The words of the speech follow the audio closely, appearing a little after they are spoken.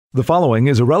The following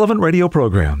is a relevant radio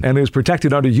program and is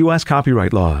protected under U.S.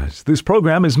 copyright laws. This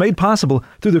program is made possible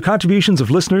through the contributions of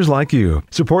listeners like you.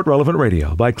 Support Relevant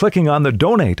Radio by clicking on the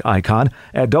donate icon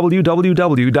at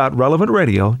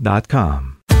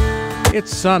www.relevantradio.com.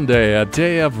 It's Sunday, a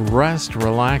day of rest,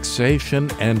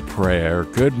 relaxation, and prayer.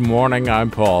 Good morning,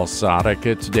 I'm Paul Sadek.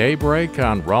 It's Daybreak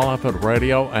on Relevant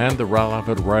Radio and the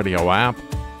Relevant Radio app.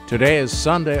 Today is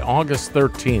Sunday, August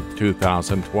 13th,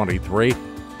 2023.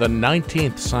 The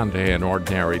 19th Sunday in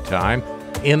Ordinary Time.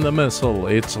 In the Missal,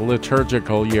 it's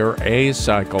Liturgical Year A,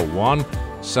 Cycle 1.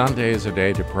 Sunday is a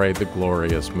day to pray the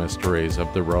glorious mysteries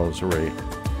of the Rosary.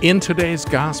 In today's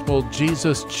Gospel,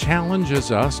 Jesus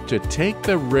challenges us to take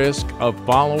the risk of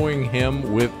following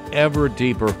Him with ever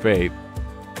deeper faith,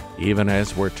 even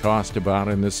as we're tossed about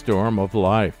in the storm of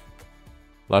life.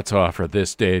 Let's offer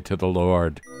this day to the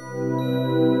Lord.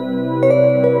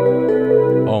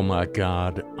 Oh my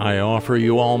God, I offer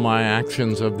you all my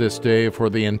actions of this day for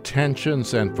the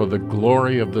intentions and for the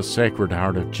glory of the Sacred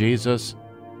Heart of Jesus.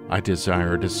 I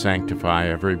desire to sanctify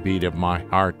every beat of my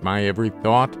heart, my every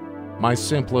thought, my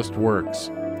simplest works,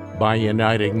 by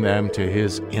uniting them to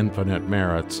His infinite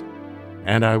merits.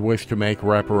 And I wish to make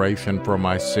reparation for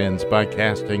my sins by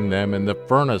casting them in the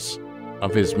furnace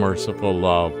of His merciful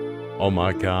love. Oh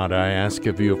my God, I ask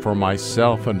of you for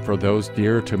myself and for those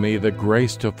dear to me the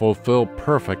grace to fulfill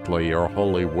perfectly your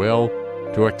holy will,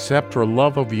 to accept for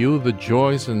love of you the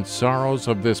joys and sorrows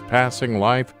of this passing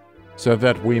life, so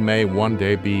that we may one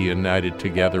day be united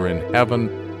together in heaven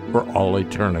for all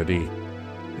eternity.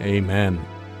 Amen.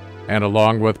 And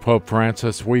along with Pope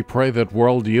Francis, we pray that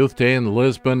World Youth Day in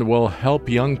Lisbon will help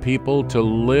young people to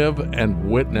live and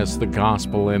witness the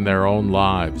gospel in their own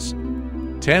lives.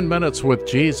 10 Minutes with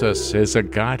Jesus is a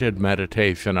guided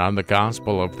meditation on the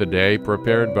gospel of the day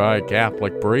prepared by a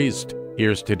Catholic priest.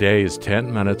 Here's today's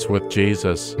 10 Minutes with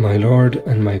Jesus. My Lord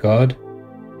and my God,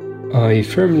 I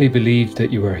firmly believe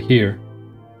that you are here,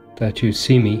 that you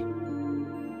see me,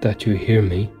 that you hear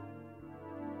me.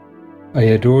 I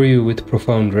adore you with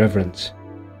profound reverence.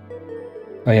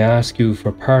 I ask you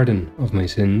for pardon of my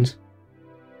sins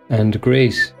and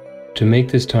grace to make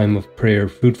this time of prayer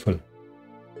fruitful.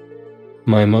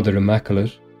 My Mother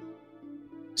Immaculate,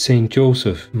 Saint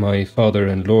Joseph, my Father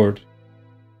and Lord,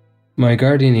 my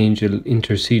guardian angel,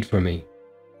 intercede for me.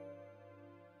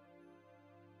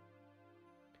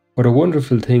 What a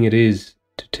wonderful thing it is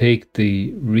to take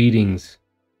the readings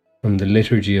from the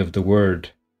liturgy of the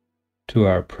Word to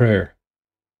our prayer.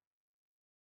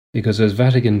 Because as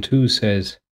Vatican II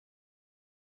says,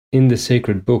 in the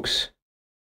sacred books,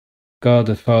 God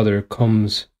the Father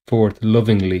comes forth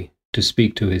lovingly to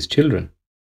speak to His children.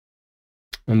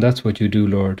 And that's what you do,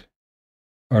 Lord,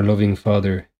 our loving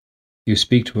Father. You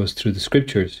speak to us through the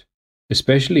Scriptures,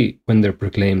 especially when they're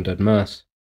proclaimed at Mass.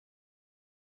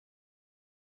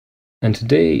 And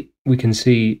today we can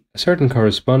see a certain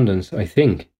correspondence, I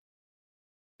think,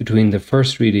 between the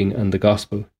first reading and the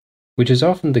Gospel, which is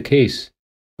often the case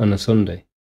on a Sunday.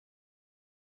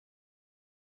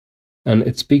 And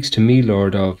it speaks to me,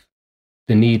 Lord, of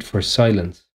the need for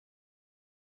silence,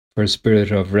 for a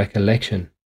spirit of recollection,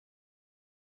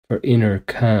 for inner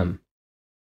calm,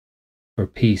 for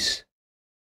peace.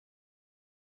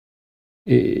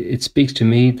 It speaks to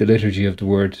me, the liturgy of the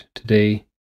Word today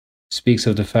speaks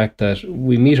of the fact that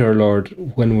we meet our Lord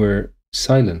when we're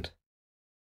silent,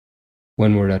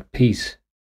 when we're at peace,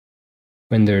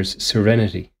 when there's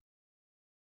serenity.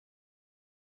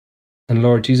 And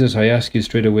Lord Jesus, I ask you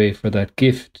straight away for that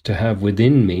gift to have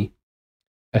within me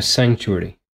a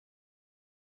sanctuary,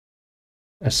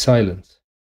 a silence.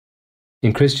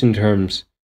 In Christian terms,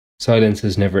 silence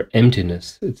is never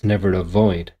emptiness, it's never a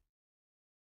void.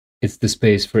 It's the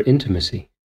space for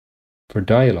intimacy, for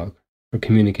dialogue, for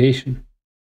communication,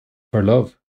 for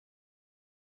love.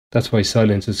 That's why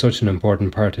silence is such an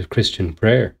important part of Christian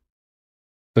prayer,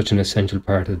 such an essential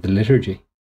part of the liturgy.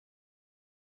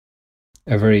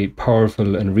 A very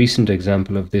powerful and recent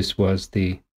example of this was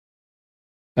the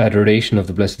adoration of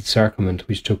the Blessed Sacrament,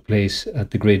 which took place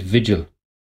at the great vigil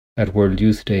at World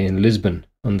Youth Day in Lisbon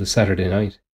on the Saturday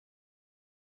night.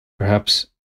 Perhaps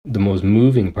the most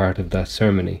moving part of that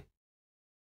ceremony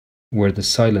were the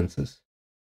silences,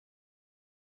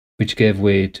 which gave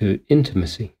way to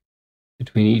intimacy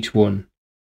between each one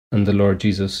and the Lord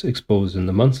Jesus exposed in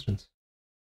the monstrance.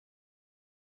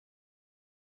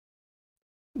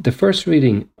 The first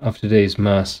reading of today's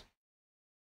Mass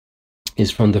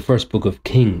is from the first book of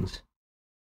Kings,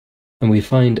 and we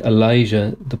find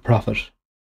Elijah the prophet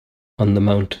on the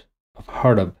Mount of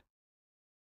Horeb,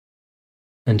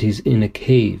 and he's in a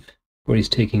cave where he's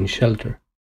taking shelter.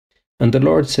 And the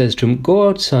Lord says to him, "Go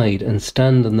outside and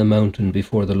stand on the mountain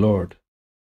before the Lord.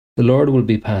 The Lord will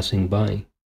be passing by."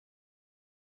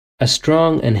 A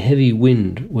strong and heavy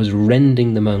wind was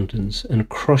rending the mountains and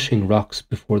crushing rocks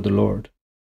before the Lord.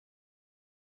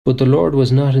 But the Lord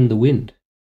was not in the wind.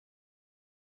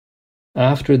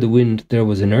 After the wind there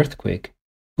was an earthquake,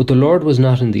 but the Lord was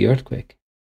not in the earthquake.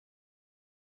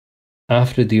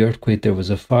 After the earthquake there was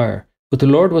a fire, but the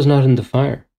Lord was not in the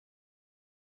fire.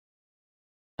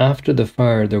 After the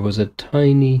fire there was a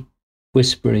tiny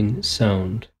whispering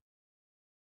sound.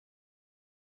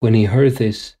 When he heard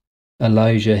this,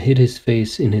 Elijah hid his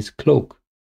face in his cloak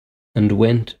and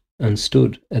went and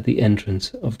stood at the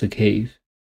entrance of the cave.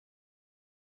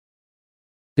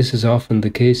 This is often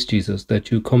the case, Jesus, that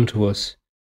you come to us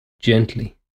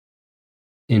gently,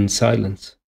 in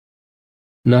silence,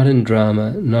 not in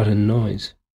drama, not in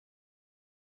noise.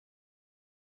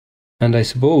 And I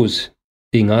suppose,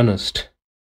 being honest,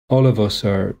 all of us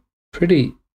are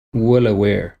pretty well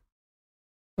aware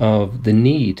of the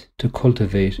need to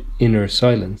cultivate inner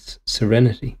silence,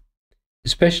 serenity,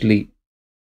 especially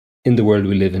in the world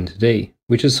we live in today,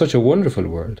 which is such a wonderful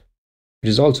world, which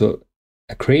is also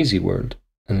a crazy world,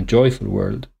 and a joyful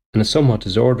world, and a somewhat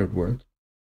disordered world.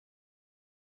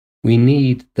 We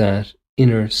need that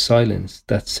inner silence,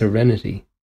 that serenity,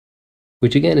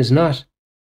 which again is not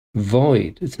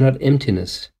void, it's not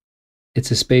emptiness,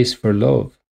 it's a space for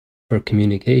love, for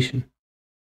communication.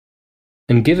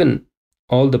 And given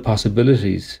all the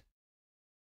possibilities,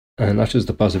 and not just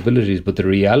the possibilities, but the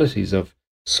realities of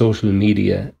social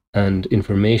media and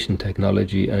information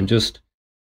technology, and just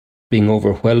being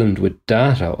overwhelmed with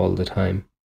data all the time,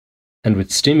 and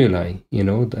with stimuli,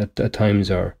 that at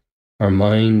times our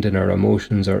mind and our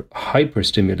emotions are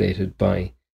hyper-stimulated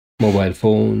by mobile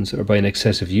phones or by an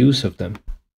excessive use of them.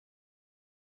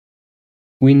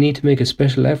 We need to make a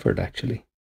special effort, actually,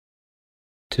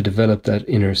 to develop that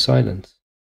inner silence.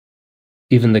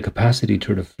 Even the capacity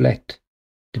to reflect,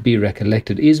 to be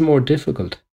recollected, is more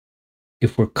difficult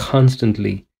if we're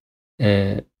constantly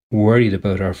worried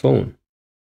about our phone.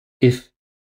 If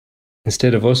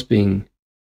instead of us being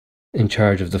in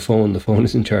charge of the phone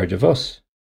is in charge of us.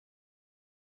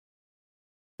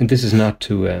 And this is not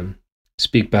to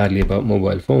speak badly about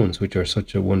mobile phones, which are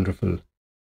such a wonderful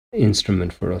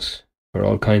instrument for us, for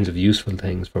all kinds of useful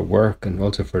things, for work and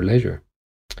also for leisure,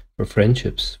 for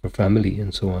friendships, for family,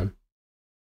 and so on.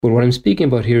 But what I'm speaking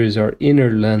about here is our inner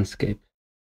landscape,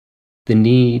 the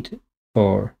need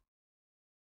for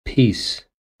peace,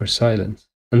 for silence.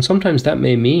 And sometimes that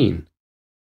may mean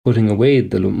putting away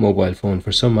the mobile phone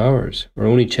for some hours, or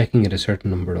only checking it a certain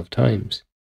number of times.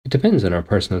 It depends on our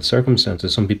personal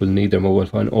circumstances. Some people need their mobile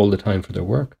phone all the time for their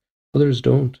work. Others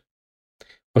don't.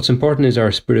 What's important is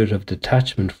our spirit of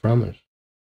detachment from it.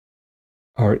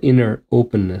 Our inner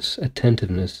openness,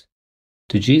 attentiveness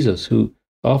to Jesus, who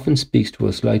often speaks to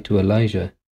us like to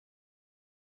Elijah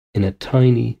in a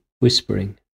tiny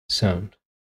whispering sound.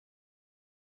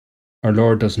 Our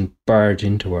Lord doesn't barge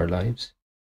into our lives.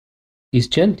 He's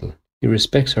gentle. He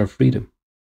respects our freedom.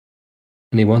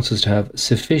 And he wants us to have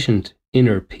sufficient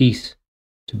inner peace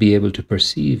to be able to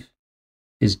perceive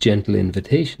his gentle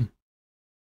invitation.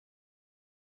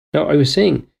 Now, I was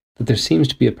saying that there seems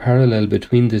to be a parallel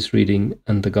between this reading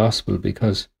and the Gospel,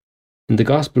 because in the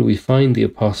Gospel we find the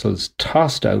apostles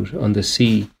tossed out on the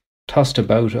sea, tossed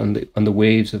about on the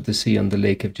waves of the sea on the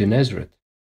lake of Gennesaret.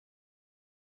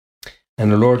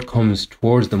 And the Lord comes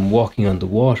towards them walking on the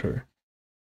water.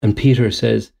 And Peter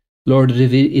says, "Lord,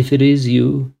 if it is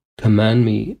you, command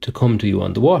me to come to you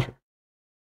on the water."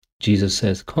 Jesus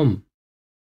says, "Come."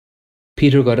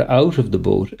 Peter got out of the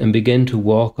boat and began to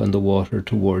walk on the water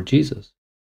toward Jesus.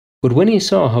 But when he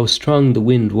saw how strong the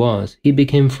wind was, he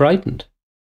became frightened.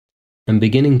 And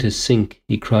beginning to sink,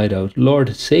 he cried out,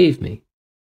 "Lord, save me."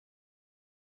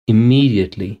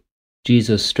 Immediately,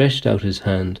 Jesus stretched out his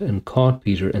hand and caught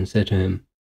Peter and said to him,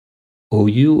 "O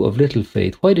you of little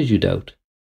faith, why did you doubt?"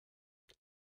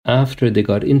 After they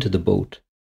got into the boat,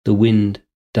 the wind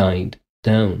died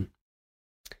down.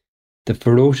 The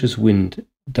ferocious wind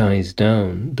dies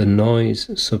down, the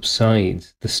noise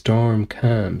subsides, the storm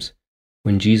calms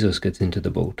when Jesus gets into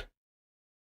the boat.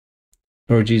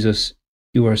 Lord Jesus,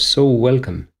 you are so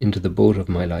welcome into the boat of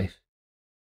my life.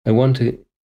 I want to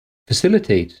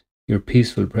facilitate your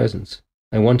peaceful presence.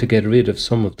 I want to get rid of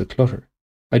some of the clutter.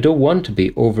 I don't want to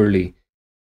be overly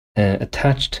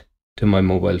attached to my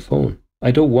mobile phone. I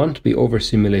don't want to be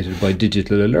overstimulated by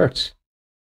digital alerts.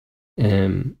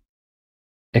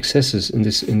 Excesses in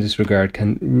this regard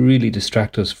can really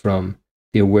distract us from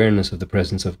the awareness of the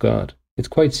presence of God. It's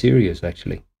quite serious,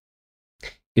 actually.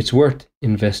 It's worth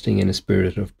investing in a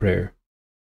spirit of prayer.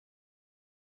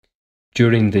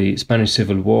 During the Spanish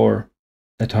Civil War,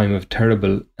 a time of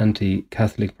terrible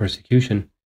anti-Catholic persecution,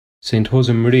 St.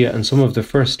 Josemaria and some of the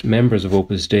first members of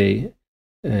Opus Dei,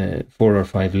 4 or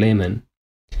 5 laymen,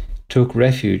 took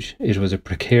refuge. It was a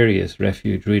precarious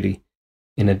refuge, really,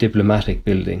 in a diplomatic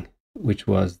building, which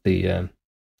was the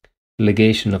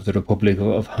legation of the Republic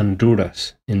of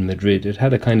Honduras in Madrid. It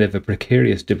had a kind of a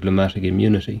precarious diplomatic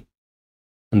immunity,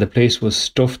 and the place was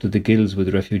stuffed to the gills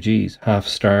with refugees,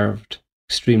 half-starved,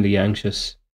 extremely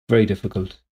anxious, very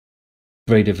difficult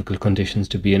conditions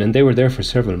to be in, and they were there for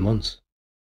several months.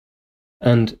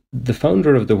 And the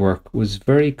founder of the work was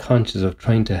very conscious of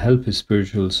trying to help his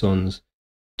spiritual sons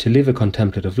to live a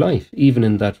contemplative life, even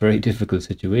in that very difficult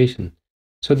situation.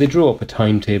 So they drew up a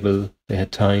timetable. They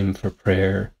had time for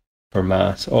prayer, for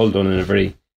Mass, all done in a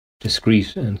very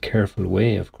discreet and careful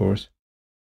way, of course,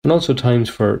 and also times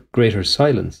for greater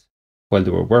silence while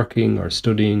they were working or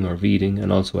studying or reading,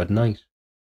 and also at night.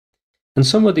 And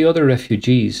some of the other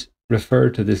refugees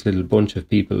referred to this little bunch of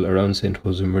people around St.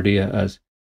 Josemaria as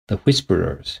the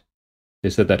Whisperers. They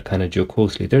said that kind of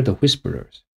jocosely. They're the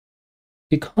Whisperers,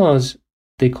 because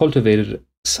they cultivated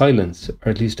silence, or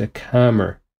at least a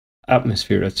calmer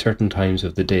atmosphere at certain times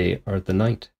of the day or the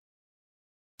night.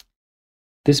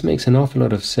 This makes an awful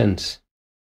lot of sense.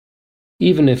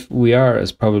 Even if we are,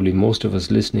 as probably most of us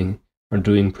listening or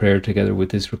doing prayer together with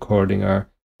this recording are,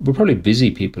 we're probably busy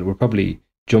people. We're probably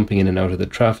jumping in and out of the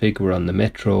traffic. We're on the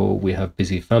metro. We have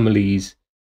busy families.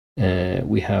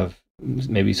 We have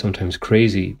maybe sometimes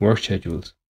crazy work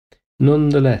schedules.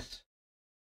 Nonetheless,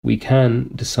 we can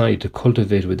decide to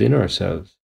cultivate within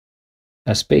ourselves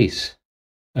a space,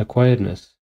 a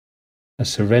quietness, a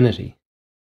serenity,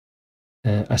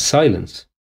 a silence,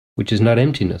 which is not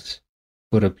emptiness,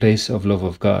 but a place of love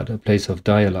of God, a place of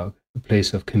dialogue, a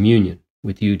place of communion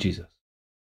with you, Jesus.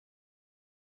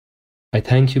 I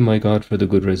thank you, my God, for the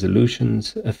good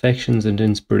resolutions, affections, and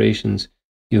inspirations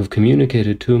you have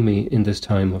communicated to me in this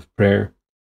time of prayer.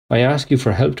 I ask you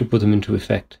for help to put them into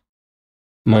effect.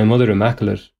 My Mother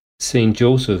Immaculate, Saint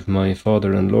Joseph, my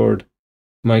Father and Lord,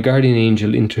 my guardian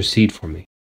angel, intercede for me.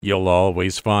 You'll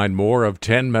always find more of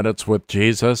 10 Minutes with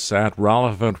Jesus at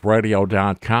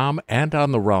relevantradio.com and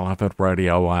on the Relevant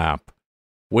Radio app.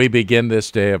 We begin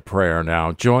this day of prayer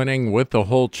now, joining with the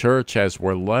whole church as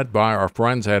we're led by our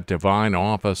friends at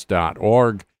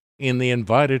divineoffice.org in the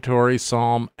invitatory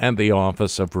psalm and the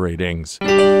office of readings.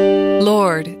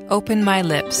 Lord, open my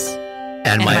lips,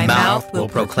 and my mouth will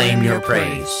proclaim your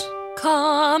praise.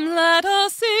 Come, let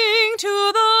us sing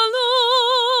to the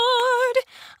Lord,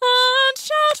 and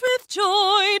shout with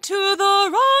joy to the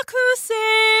Rock who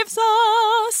saves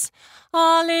us.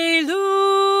 Alleluia.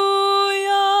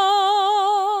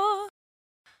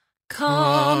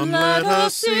 Come, let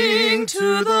us sing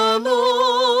to the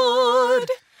Lord,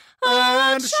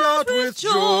 and shout with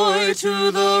joy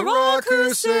to the Rock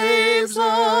who saves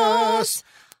us.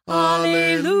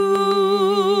 Alleluia.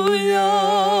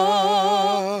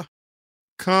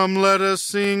 Come, let us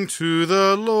sing to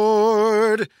the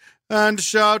Lord, and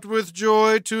shout with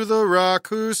joy to the Rock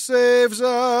who saves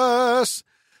us.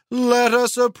 Let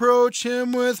us approach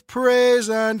him with praise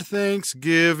and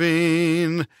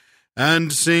thanksgiving,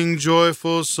 and sing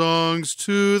joyful songs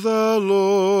to the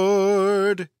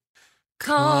Lord.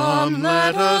 Come,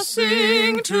 let us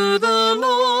sing to the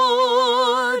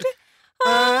Lord,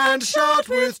 and shout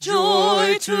with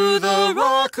joy to the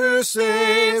Rock who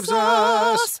saves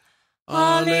us.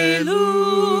 Alleluia.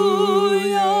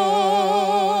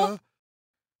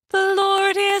 The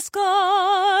Lord is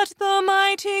God, the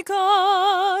mighty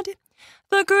God,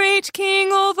 the great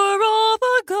King over all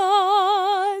the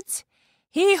gods.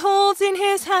 He holds in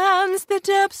his hands the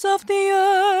depths of the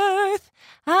earth,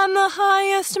 and the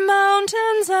highest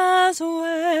mountains as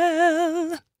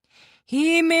well.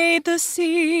 He made the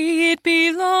sea, it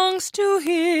belongs to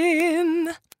him.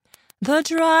 The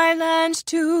dry land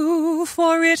too,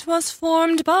 for it was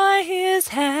formed by his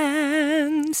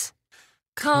hands.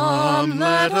 Come,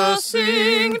 let us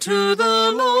sing to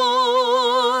the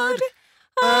Lord,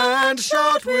 and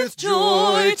shout with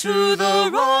joy to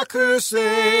the Rock who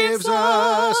saves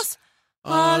us.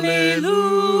 Alleluia.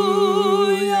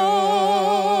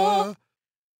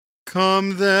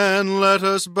 Come then, let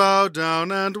us bow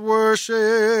down and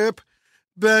worship,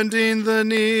 bending the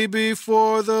knee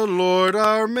before the Lord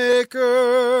our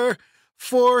Maker.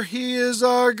 For he is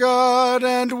our God,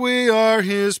 and we are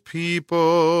his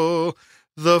people,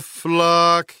 the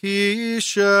flock he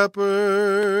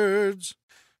shepherds.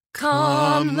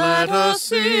 Come, let us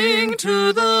sing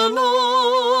to the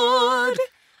Lord,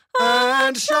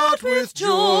 and shout with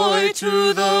joy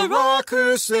to the Rock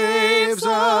who saves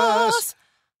us.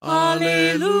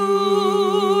 Alleluia.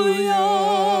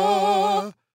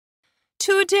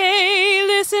 Today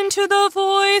listen to the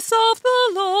voice of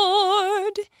the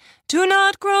Lord. Do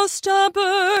not grow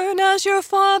stubborn as your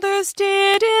fathers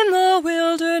did in the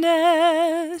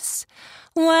wilderness,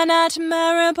 when at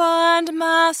Meribah and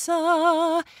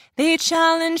Massah they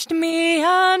challenged me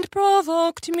and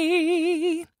provoked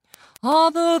me,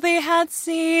 although they had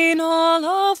seen all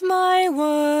of my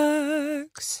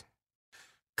works.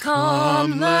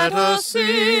 Come, let us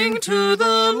sing to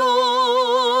the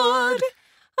Lord,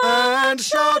 and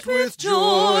shout with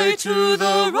joy to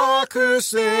the Rock who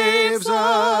saves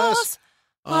us.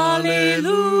 Alleluia.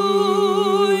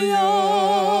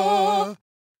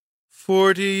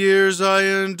 40 years I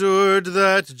endured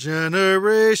that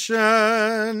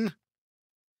generation.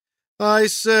 I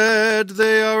said,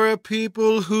 they are a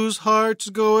people whose hearts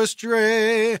go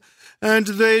astray, and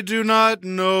they do not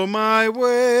know my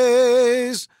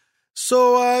ways.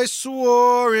 So I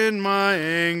swore in my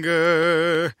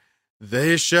anger,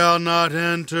 they shall not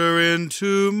enter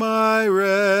into my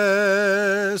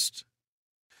rest.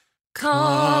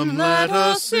 Come, let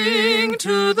us sing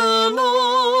to the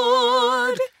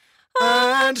Lord,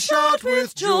 and shout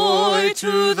with joy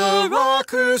to the Rock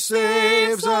who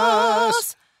saves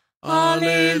us.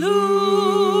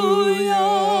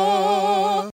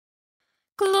 Alleluia.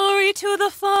 Glory to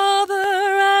the Father,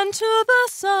 and to the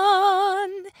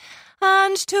Son,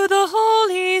 and to the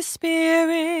Holy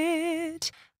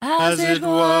Spirit, as it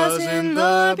was in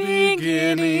the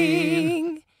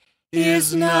beginning,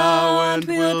 is now, and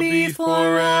will be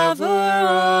forever.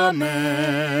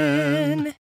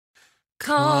 Amen.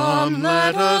 Come,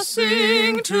 let us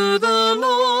sing to the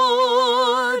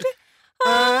Lord,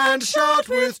 and shout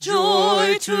with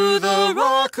joy to the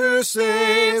Rock who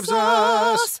saves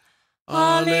us.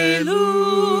 Alleluia.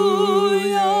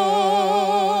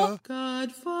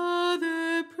 God,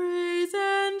 Father, praise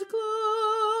and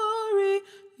glory,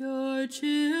 your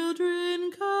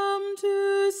children come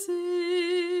to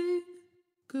sing.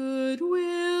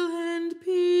 Goodwill and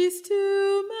peace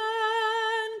to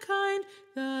mankind,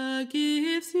 the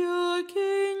gifts your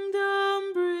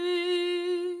kingdom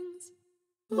brings.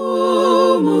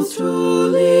 O most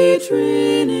holy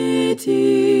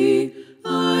Trinity,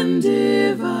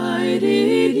 undivided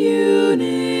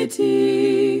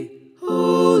unity,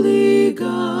 holy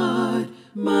God,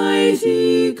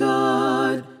 mighty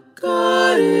God,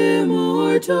 God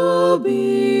immortal,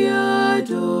 be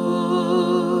adored.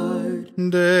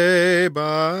 Day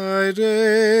by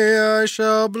day I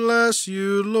shall bless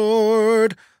you,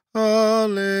 Lord.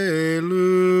 Alleluia.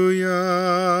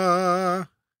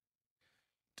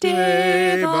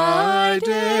 Day by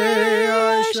day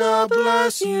I shall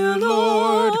bless you,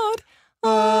 Lord.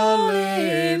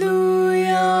 Alleluia.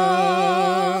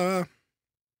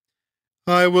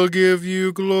 I will give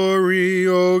you glory,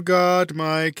 O God,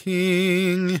 my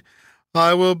King.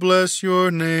 I will bless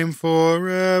your name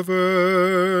forever.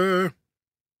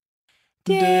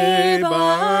 Day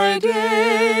by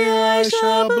day I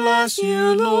shall bless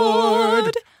you,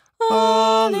 Lord.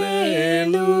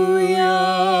 Alleluia.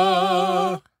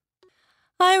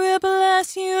 I will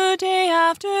bless you day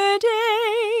after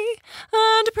day,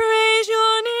 and praise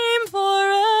your name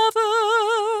forever.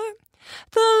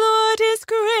 The Lord is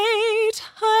great,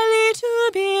 highly to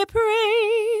be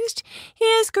praised.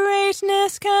 His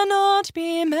greatness cannot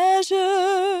be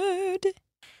measured.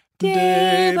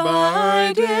 Day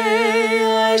by day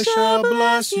I shall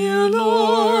bless you,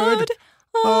 Lord.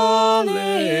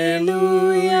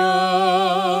 Alleluia.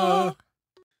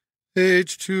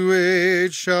 Age to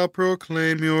age shall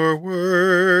proclaim your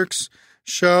works,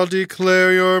 shall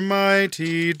declare your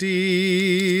mighty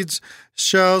deeds,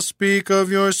 shall speak of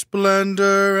your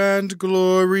splendor and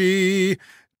glory,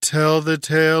 tell the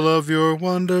tale of your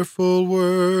wonderful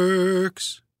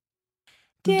works.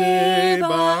 Day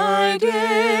by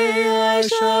day I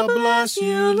shall bless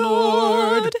you,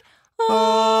 Lord.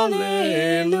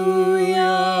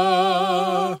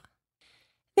 Alleluia.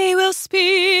 They will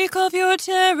speak of your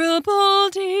terrible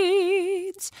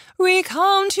deeds,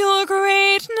 recount your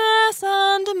greatness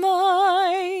and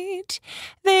might.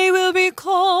 They will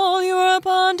recall your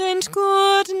abundant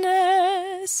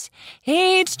goodness.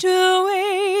 Age to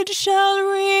age shall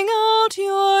ring out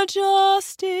your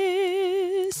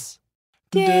justice.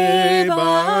 Day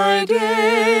by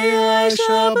day I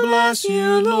shall bless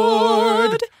you,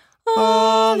 Lord.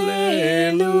 Alleluia.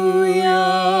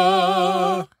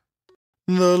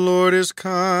 The Lord is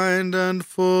kind and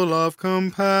full of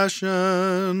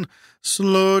compassion,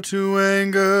 slow to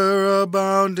anger,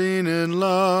 abounding in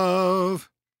love.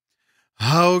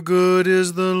 How good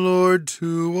is the Lord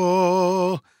to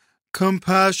all,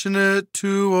 compassionate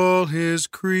to all his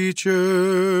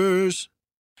creatures.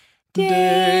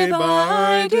 Day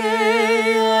by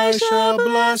day I shall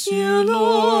bless you,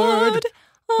 Lord.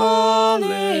 Alleluia.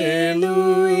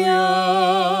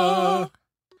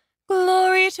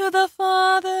 Glory to the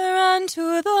Father, and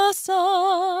to the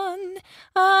Son,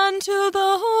 and to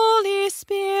the Holy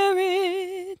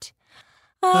Spirit,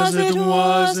 as it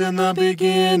was in the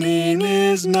beginning,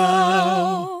 is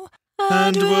now,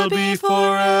 and will be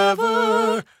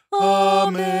forever.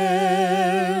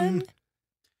 Amen.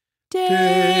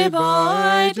 Day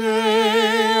by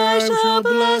day I shall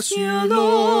bless you,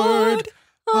 Lord.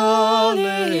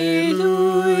 Alleluia.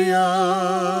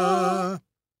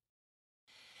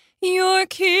 Your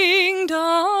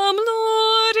kingdom,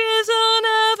 Lord, is an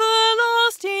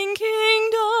everlasting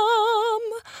kingdom.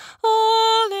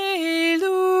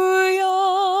 Alleluia.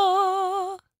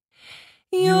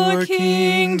 Your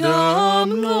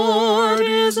kingdom, Lord,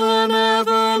 is an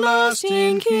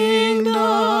everlasting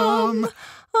kingdom.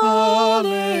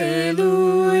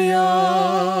 Alleluia.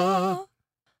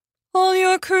 All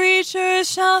your creatures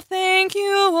shall thank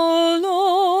you, O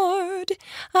Lord,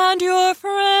 and your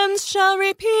friends shall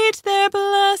repeat their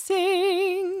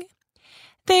blessing.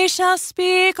 They shall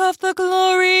speak of the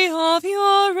glory of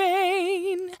your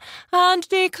reign, and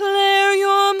declare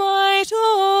your might,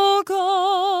 O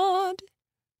God,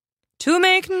 to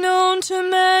make known to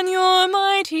men your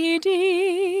mighty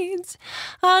deeds,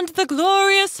 and the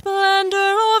glorious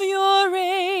splendor of your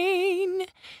reign.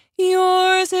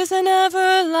 Yours is an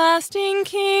everlasting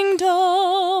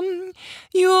kingdom.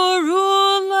 Your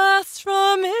rule lasts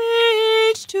from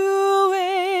age to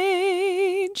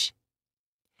age.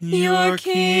 Your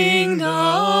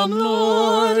kingdom,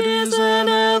 Lord, is an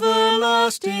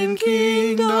everlasting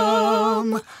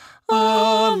kingdom.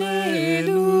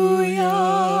 Alleluia.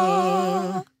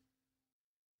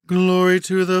 Glory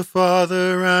to the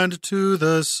Father, and to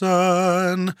the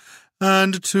Son,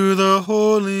 and to the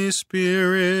Holy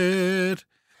Spirit,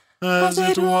 as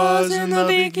it was in the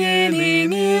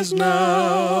beginning, is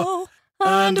now,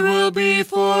 and will be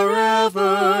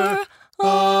forever.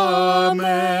 Amen.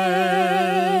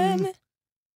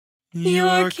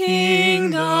 Your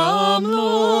kingdom,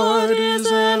 Lord, is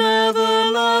an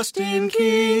everlasting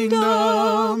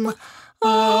kingdom.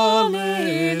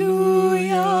 Alleluia.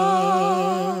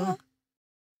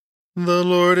 The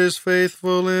Lord is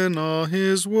faithful in all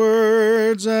his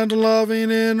words, and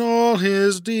loving in all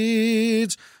his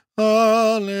deeds.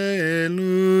 Alleluia.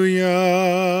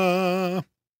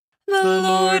 The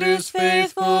Lord is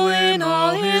faithful in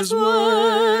all his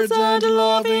words, and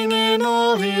loving in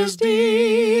all his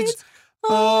deeds.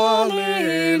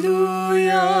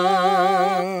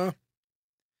 Alleluia.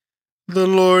 The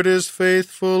Lord is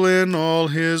faithful in all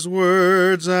his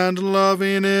words, and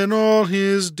loving in all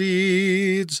his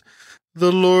deeds.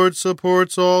 The Lord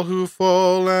supports all who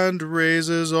fall, and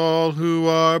raises all who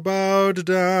are bowed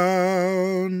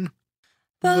down.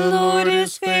 The Lord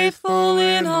is faithful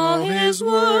in all his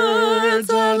words,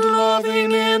 and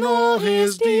loving in all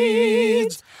his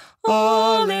deeds.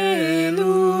 Alleluia.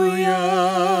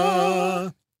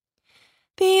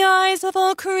 The eyes of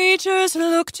all creatures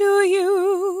look to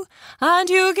you, and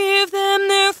you give them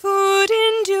their food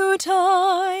in due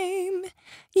time.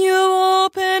 You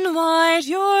open wide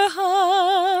your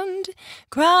hand,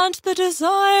 grant the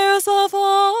desires of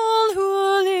all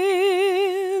who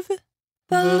live.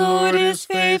 The Lord is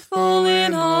faithful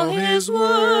in all his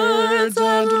words,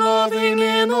 and loving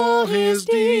in all his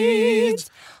deeds.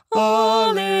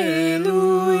 Alleluia.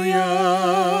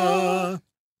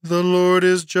 The Lord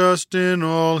is just in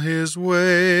all his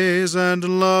ways, and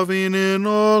loving in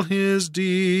all his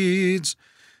deeds.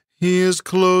 He is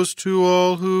close to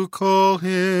all who call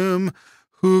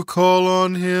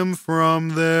on him from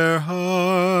their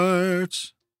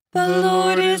hearts. The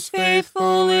Lord is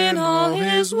faithful in all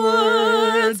his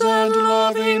words, and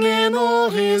loving in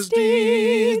all his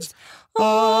deeds.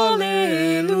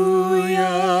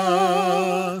 Alleluia.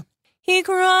 He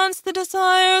grants the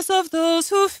desires of those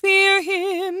who fear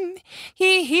him.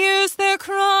 He hears their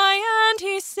cry, and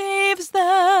he saves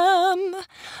them.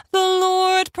 The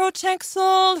Lord protects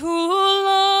all who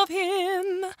love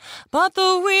him, but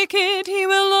the wicked he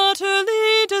will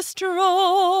utterly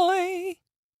destroy.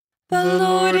 The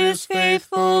Lord is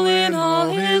faithful in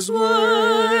all his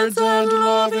words, and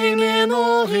loving in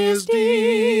all his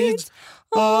deeds.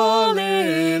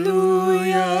 Alleluia.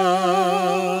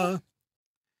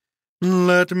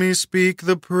 Let me speak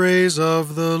the praise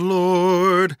of the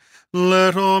Lord.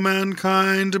 Let all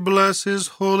mankind bless his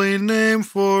holy name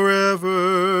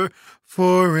forever,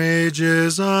 for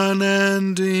ages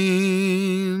unending.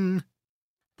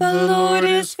 The Lord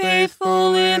is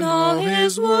faithful in all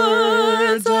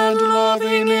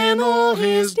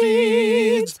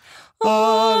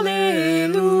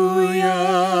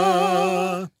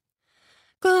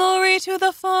to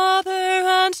the Father,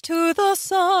 and to the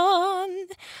Son,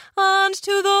 and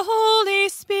to the Holy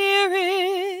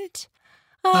Spirit,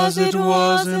 as it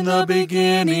was in the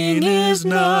beginning, is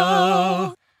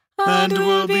now, and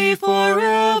will be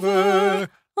forever.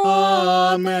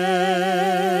 Amen.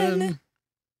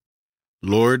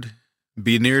 Lord,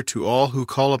 be near to all who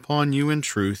call upon you in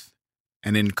truth,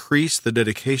 and increase the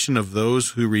dedication of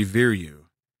those who revere you.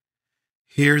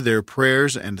 Hear their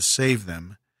prayers and save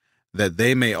them, that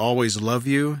they may always love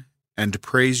you and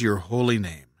praise your holy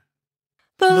name.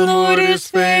 The Lord is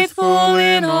faithful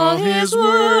in all his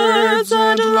words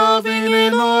and loving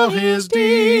in all his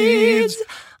deeds.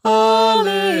 Alleluia.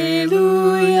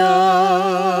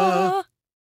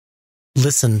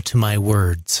 Listen to my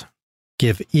words.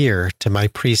 Give ear to my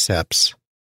precepts.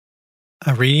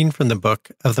 A reading from the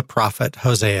book of the prophet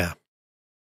Hosea.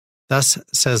 Thus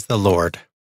says the Lord,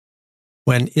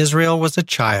 when Israel was a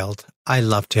child, I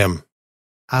loved him.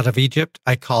 Out of Egypt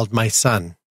I called my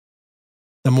son.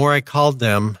 The more I called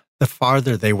them, the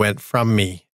farther they went from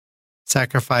me,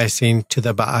 sacrificing to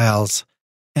the Baals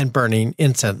and burning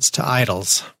incense to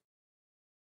idols.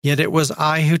 Yet it was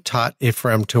I who taught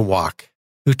Ephraim to walk,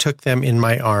 who took them in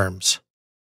my arms.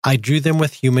 I drew them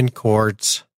with human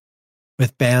cords,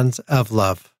 with bands of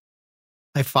love.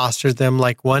 I fostered them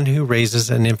like one who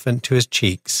raises an infant to his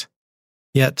cheeks.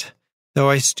 Yet, though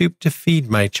I stooped to feed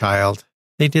my child,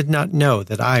 they did not know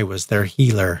that I was their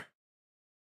healer.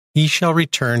 He shall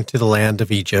return to the land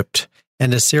of Egypt,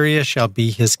 and Assyria shall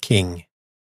be his king.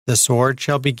 The sword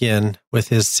shall begin with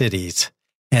his cities,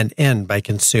 and end by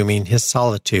consuming his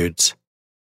solitudes,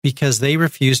 because they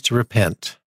refuse to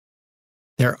repent.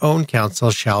 Their own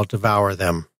counsel shall devour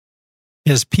them.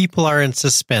 His people are in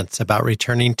suspense about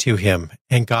returning to him,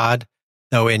 and God,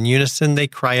 though in unison they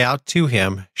cry out to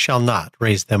him, shall not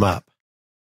raise them up.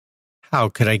 How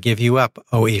could I give you up,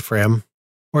 O Ephraim,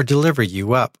 or deliver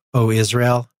you up, O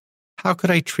Israel? How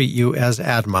could I treat you as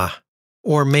Admah,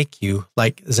 or make you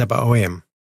like Zeboim?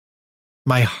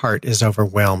 My heart is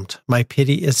overwhelmed, my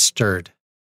pity is stirred.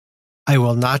 I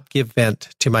will not give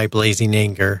vent to my blazing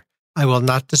anger. I will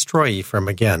not destroy Ephraim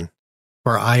again,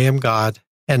 for I am God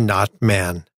and not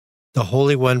man, the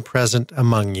Holy One present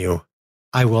among you.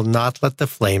 I will not let the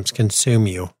flames consume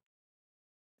you.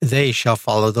 They shall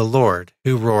follow the Lord,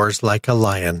 who roars like a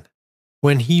lion.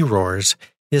 When he roars,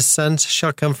 his sons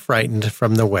shall come frightened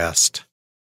from the west.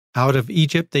 Out of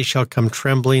Egypt they shall come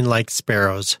trembling like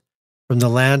sparrows, from the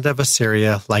land of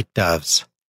Assyria like doves.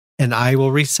 And I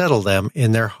will resettle them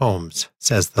in their homes,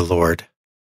 says the Lord.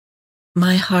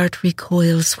 My heart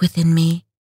recoils within me.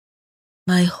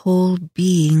 My whole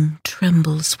being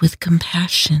trembles with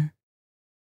compassion.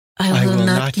 I will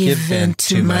not give vent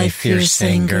to my fierce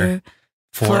anger,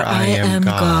 for I am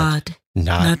God,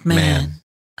 not man.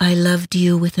 I loved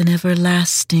you with an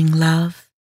everlasting love.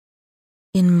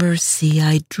 In mercy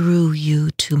I drew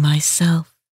you to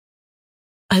myself.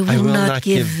 I will not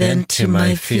give vent to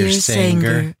my fierce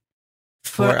anger,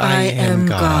 for I am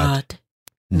God,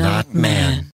 not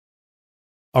man.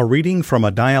 A reading from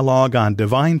a dialogue on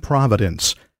divine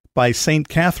providence by St.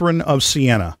 Catherine of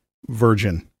Siena,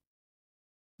 Virgin.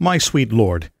 My sweet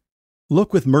Lord,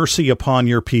 look with mercy upon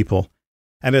your people,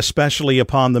 and especially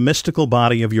upon the mystical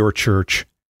body of your Church.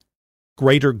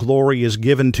 Greater glory is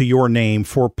given to your name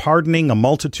for pardoning a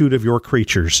multitude of your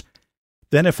creatures,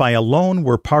 than if I alone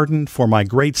were pardoned for my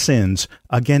great sins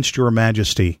against your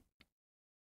majesty.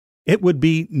 It would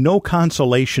be no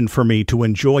consolation for me to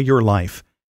enjoy your life,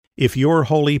 if your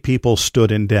holy people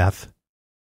stood in death.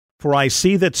 For I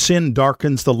see that sin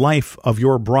darkens the life of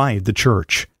your bride, the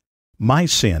Church, my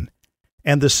sin,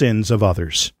 and the sins of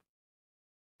others.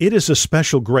 It is a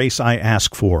special grace I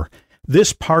ask for,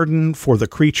 this pardon for the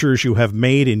creatures you have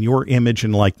made in your image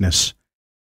and likeness.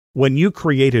 When you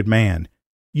created man,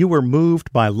 you were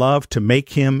moved by love to make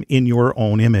him in your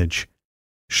own image.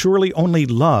 Surely only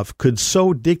love could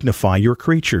so dignify your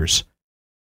creatures.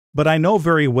 But I know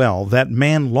very well that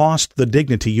man lost the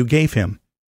dignity you gave him.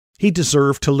 He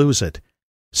deserved to lose it,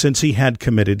 since he had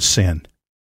committed sin.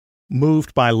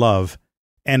 Moved by love,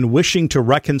 and wishing to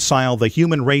reconcile the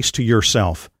human race to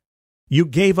yourself, you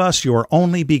gave us your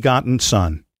only begotten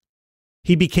Son.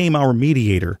 He became our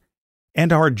mediator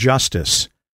and our justice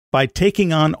by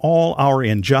taking on all our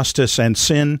injustice and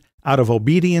sin out of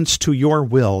obedience to your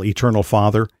will, Eternal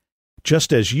Father,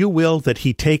 just as you willed that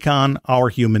he take on our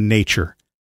human nature.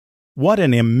 What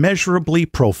an immeasurably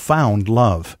profound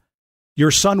love!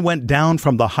 Your Son went down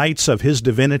from the heights of his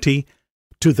divinity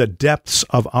to the depths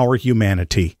of our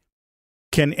humanity.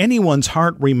 Can anyone's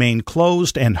heart remain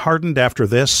closed and hardened after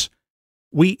this?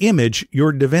 We image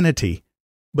your divinity,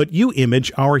 but you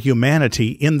image our humanity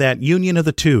in that union of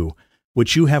the two,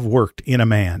 which you have worked in a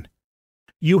man.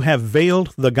 You have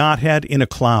veiled the Godhead in a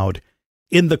cloud,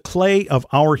 in the clay of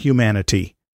our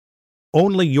humanity.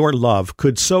 Only your love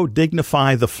could so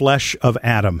dignify the flesh of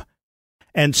Adam.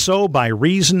 And so, by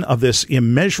reason of this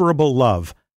immeasurable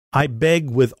love, I beg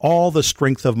with all the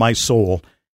strength of my soul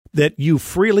that you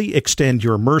freely extend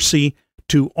your mercy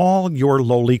to all your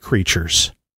lowly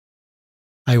creatures.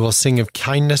 I will sing of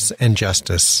kindness and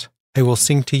justice. I will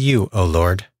sing to you, O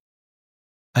Lord.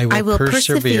 I will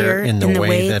persevere in the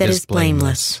way that is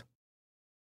blameless.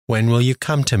 When will you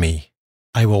come to me?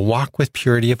 I will walk with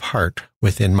purity of heart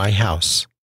within my house.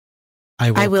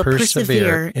 I will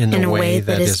persevere in the way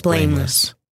that is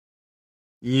blameless.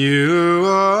 You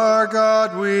are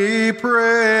God, we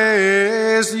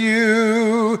praise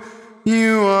you.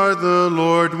 You are the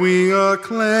Lord, we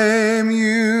acclaim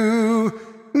you.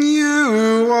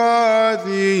 You are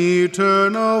the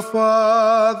eternal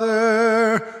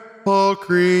Father. All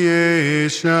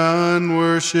creation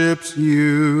worships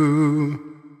you.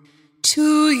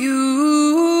 To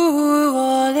you,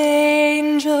 all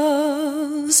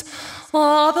angels,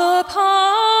 all the powers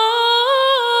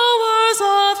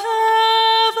of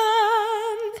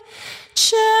heaven,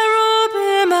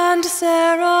 cherubim and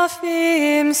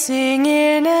seraphim sing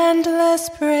in endless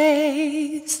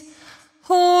praise.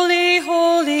 Holy,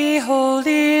 holy,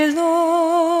 holy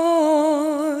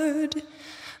Lord,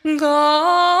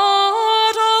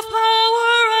 God of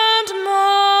power and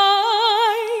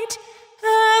might,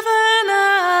 heaven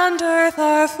and earth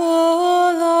are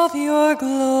full of your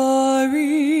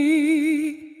glory.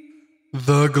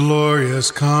 The glorious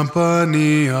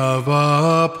company of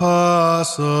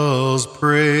apostles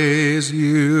praise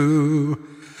you.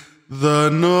 The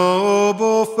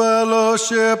noble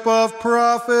fellowship of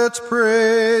prophets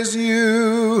praise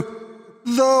you.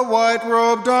 The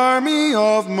white-robed army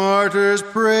of martyrs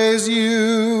praise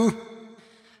you.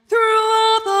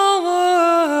 Throughout the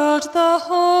world, the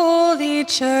Holy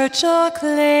Church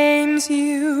acclaims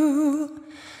you.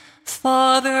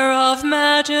 Father of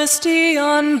majesty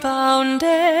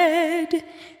unbounded,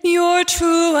 your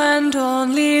true and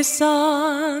only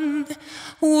Son,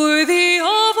 worthy of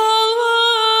all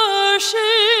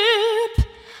worship,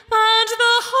 and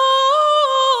the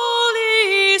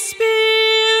Holy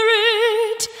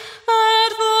Spirit,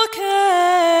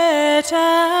 advocate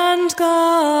and guide.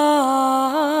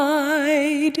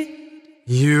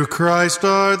 You, Christ,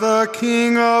 are the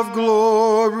King of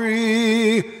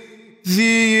glory,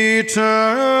 the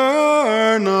eternal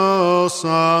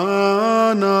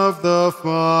Son of the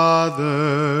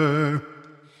Father.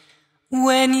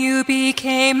 When you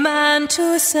became man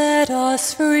to set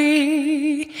us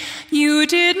free, you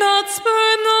did not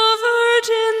spurn the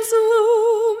virgin's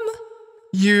womb.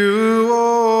 You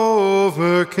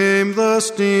overcame the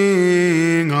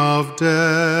sting of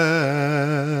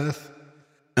death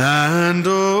and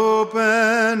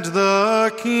opened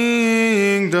the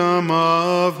kingdom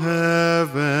of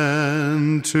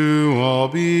heaven to all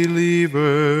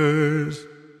believers.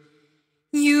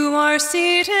 You are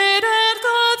seated at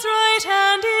God's right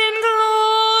hand in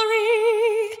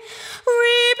glory.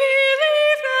 We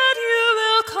believe that you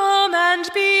will come and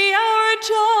be our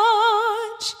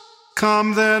judge.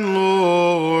 Come then,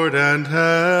 Lord, and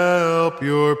help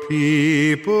your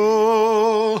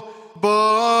people,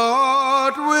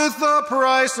 bought with the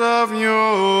price of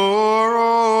your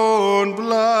own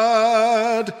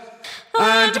blood,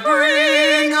 and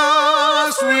bring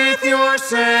us with your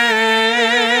saints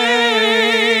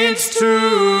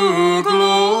to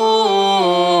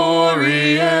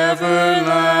glory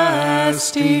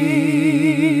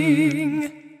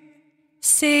everlasting.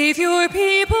 Save your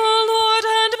people, Lord,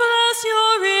 and bless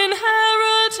your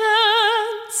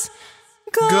inheritance.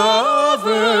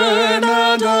 Govern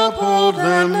and uphold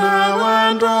them now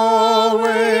and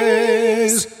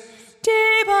always.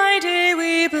 Day by day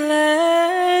we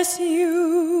bless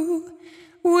you.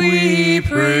 We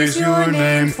praise your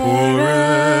name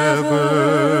forever.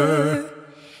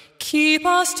 Keep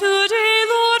us today,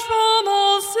 Lord, from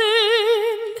all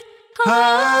sin.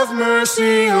 Have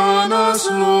mercy on us,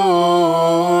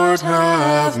 Lord,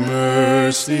 have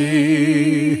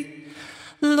mercy.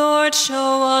 Lord,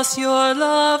 show us your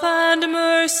love and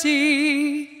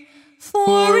mercy,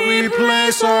 for we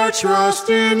place our trust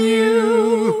in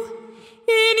you.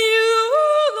 In you,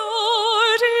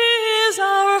 Lord, is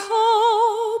our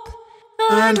hope,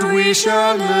 and we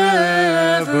shall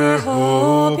never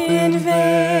hope in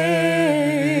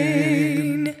vain.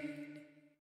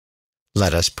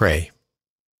 Let us pray.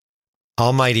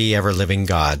 Almighty ever-living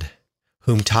God,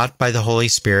 whom taught by the Holy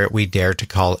Spirit we dare to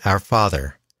call our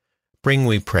Father, bring,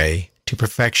 we pray, to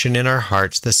perfection in our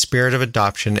hearts the spirit of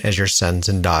adoption as your sons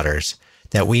and daughters,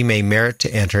 that we may merit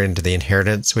to enter into the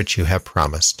inheritance which you have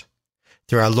promised.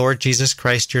 Through our Lord Jesus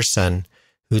Christ, your Son,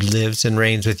 who lives and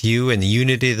reigns with you in the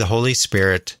unity of the Holy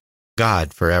Spirit,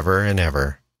 God, forever and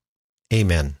ever.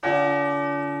 Amen.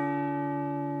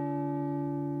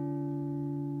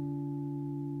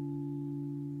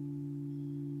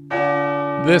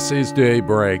 This is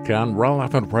Daybreak on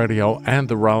Relevant Radio and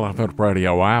the Relevant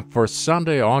Radio app for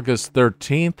Sunday, August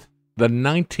 13th, the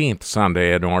 19th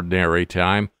Sunday in Ordinary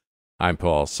Time. I'm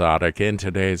Paul Sadek. In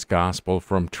today's Gospel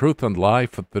from Truth and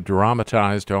Life, the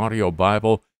dramatized audio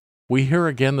Bible, we hear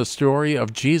again the story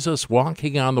of Jesus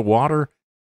walking on the water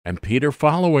and Peter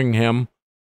following him,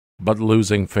 but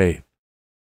losing faith.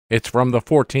 It's from the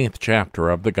 14th chapter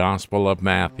of the Gospel of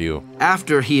Matthew.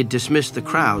 After he had dismissed the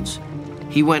crowds,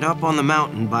 he went up on the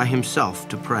mountain by himself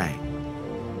to pray.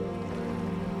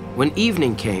 When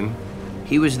evening came,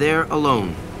 he was there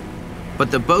alone.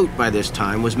 But the boat by this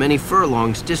time was many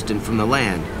furlongs distant from the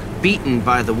land, beaten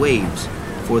by the waves,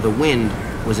 for the wind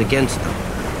was against them.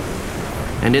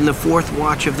 And in the fourth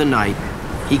watch of the night,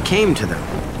 he came to them,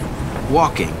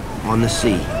 walking on the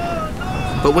sea.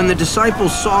 But when the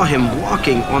disciples saw him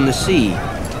walking on the sea,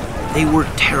 they were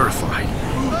terrified.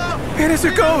 It is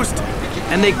a ghost!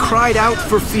 And they cried out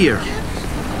for fear.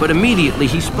 But immediately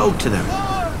he spoke to them.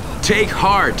 Take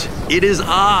heart, it is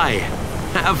I.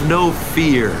 Have no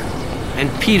fear. And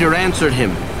Peter answered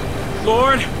him,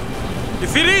 Lord,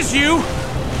 if it is you,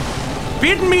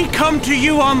 bid me come to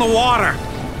you on the water.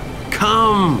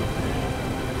 Come.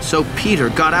 So Peter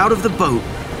got out of the boat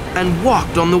and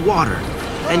walked on the water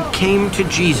and came to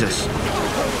Jesus.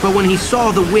 But when he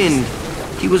saw the wind,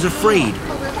 he was afraid,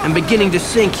 and beginning to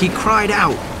sink, he cried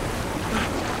out,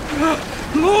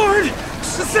 Lord,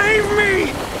 save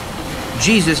me!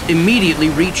 Jesus immediately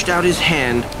reached out his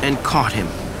hand and caught him.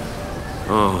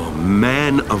 Oh,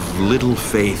 man of little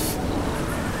faith,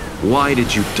 why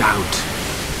did you doubt?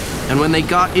 And when they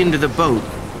got into the boat,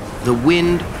 the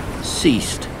wind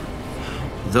ceased.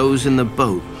 Those in the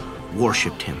boat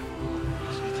worshipped him.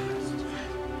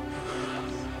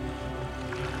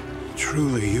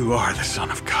 Truly, you are the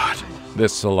Son of God.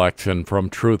 This selection from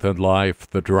Truth and Life,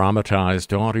 the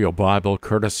dramatized audio Bible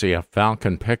courtesy of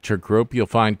Falcon Picture Group, you'll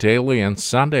find daily and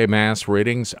Sunday Mass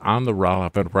readings on the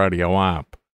Relevant Radio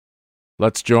app.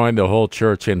 Let's join the whole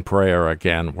church in prayer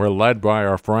again. We're led by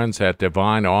our friends at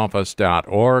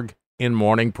divineoffice.org in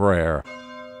morning prayer.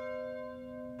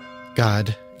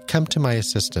 God, come to my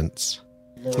assistance.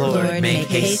 Lord, make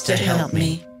haste to help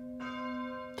me.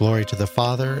 Glory to the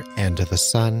Father, and to the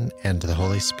Son, and to the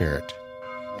Holy Spirit.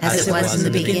 As it was in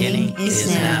the beginning, is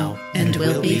now, and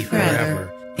will be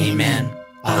forever. Amen.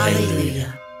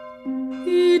 Alleluia.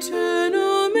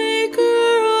 Eternal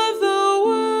Maker of the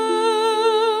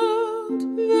world,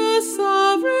 the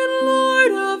sovereign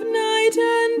Lord of night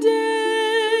and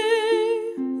day,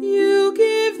 you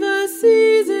give the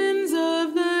seasons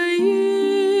of the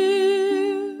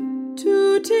year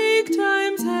to take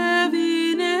time's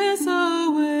heaviness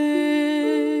away.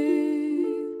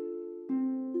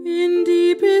 In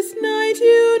deepest night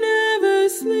you never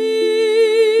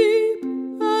sleep,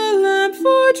 a lamp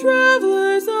for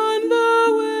travelers on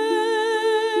the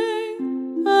way,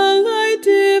 a light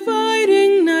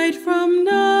dividing night from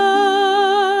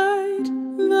night,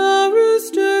 the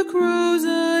rooster crows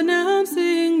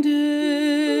announcing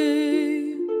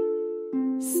day.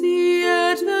 See,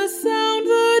 at the sound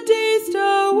the day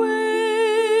star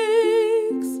wakes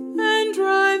and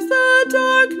drives the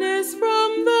darkness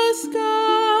from the sky.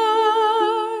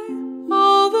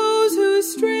 All those who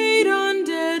strayed on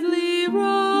deadly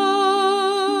roads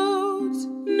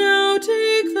now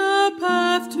take the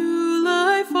path to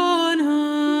life on high.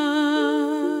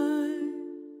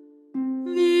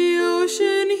 The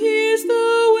ocean hears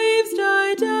the waves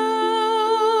die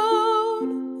down,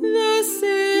 the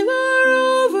sailor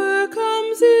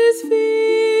overcomes his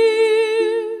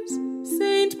fears.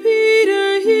 Saint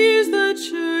Peter hears the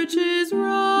church's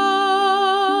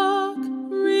rock,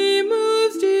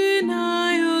 removes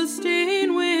denial's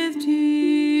stain with tears.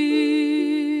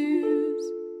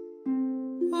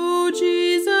 O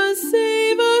Jesus,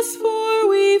 save us, for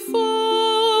we fall.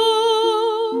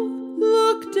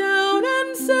 Look down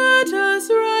and set us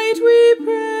right, we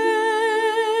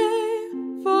pray.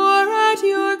 For at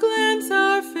your glance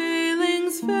our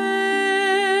failings fail,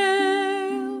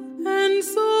 and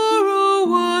sorrow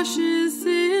washes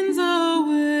sins away.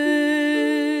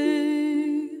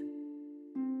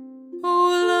 O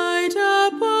light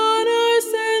upon our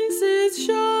senses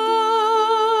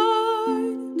shine,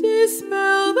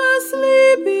 dispel the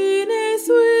sleepiness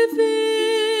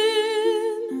within.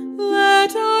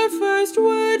 Let our first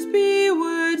words be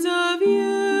words of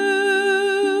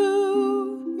you,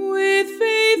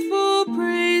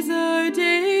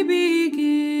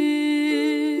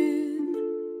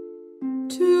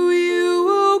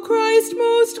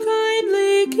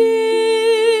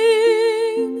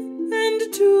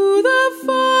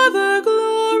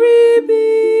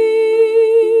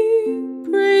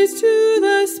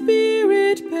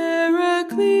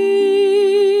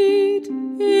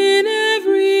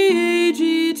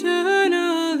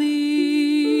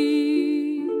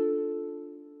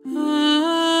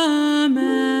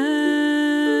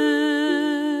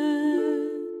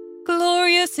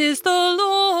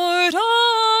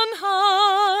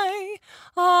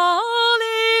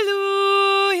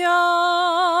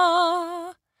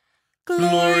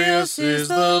 Glorious is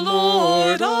the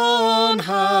Lord on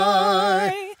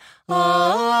high.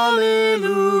 Alleluia.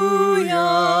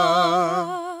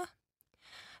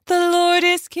 The Lord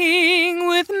is King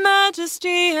with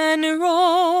majesty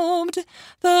enrobed.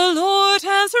 The Lord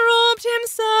has robed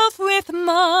himself with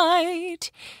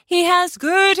might. He has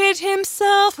girded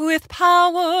himself with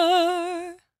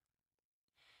power.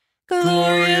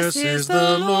 Glorious is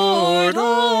the Lord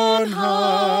on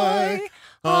high.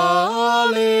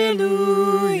 Alleluia.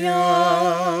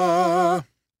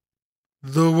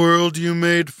 The world you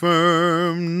made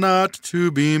firm, not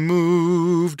to be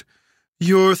moved.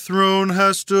 Your throne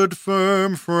has stood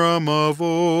firm from of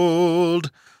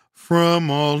old. From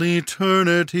all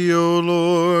eternity, O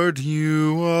Lord,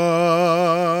 you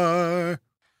are.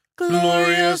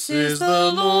 Glorious is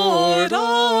the Lord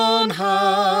on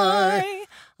high.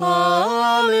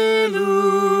 Alleluia.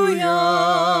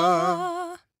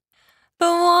 The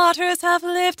waters have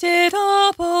lifted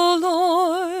up, O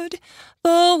Lord.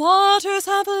 The waters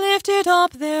have lifted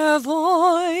up their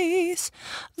voice.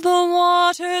 The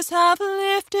waters have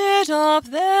lifted up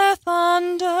their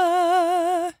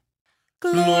thunder.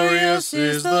 Glorious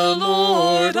is the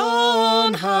Lord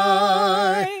on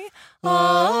high.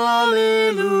 Alleluia.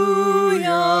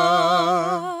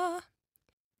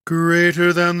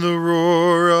 Greater than the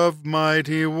roar of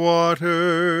mighty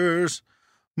waters,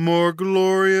 more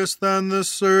glorious than the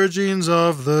surgings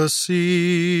of the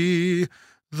sea.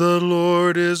 The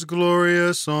Lord is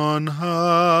glorious on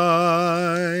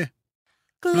high.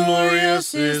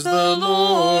 Glorious is the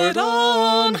Lord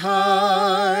on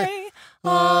high.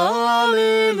 Alleluia.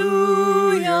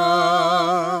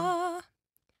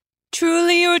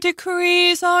 Truly your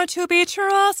decrees are to be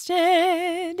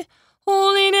trusted.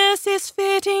 Holiness is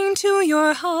fitting to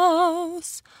your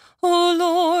house, O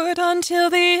Lord, until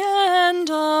the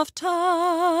end of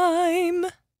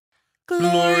time.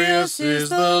 Glorious is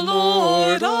the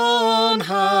Lord on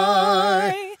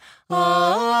high.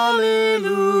 Alleluia.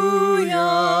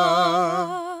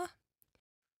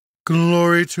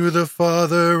 Glory to the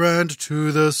Father, and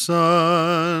to the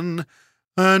Son,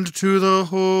 and to the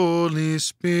Holy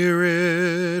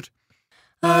Spirit,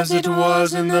 as it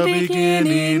was in the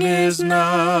beginning, is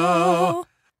now,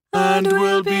 and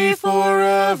will be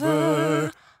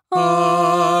forever.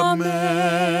 Amen.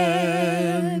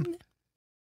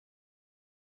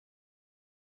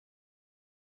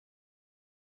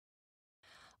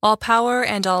 All power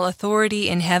and all authority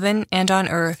in heaven and on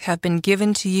earth have been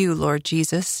given to you, Lord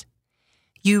Jesus.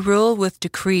 You rule with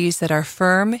decrees that are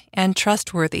firm and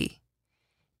trustworthy.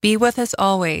 Be with us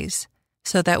always,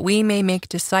 so that we may make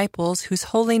disciples whose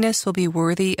holiness will be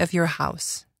worthy of your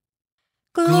house.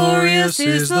 Glorious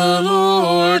is the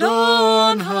Lord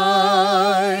on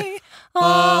high.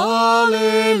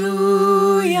 Alleluia.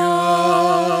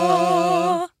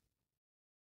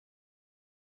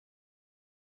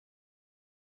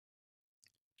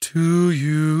 To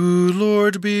you,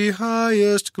 Lord, be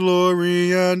highest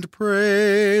glory and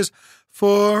praise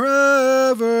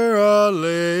forever.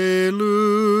 Alleluia.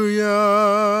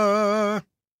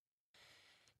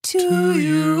 To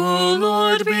you, O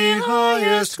Lord, be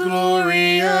highest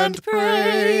glory and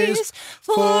praise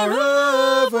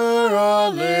forever.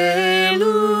 Alleluia.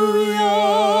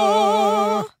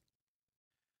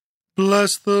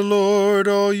 Bless the Lord,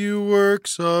 all you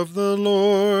works of the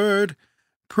Lord.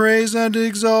 Praise and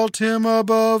exalt him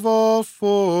above all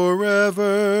forever.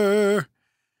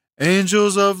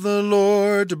 Angels of the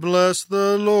Lord, bless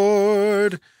the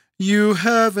Lord. You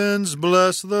heavens,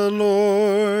 bless the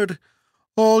Lord.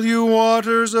 All you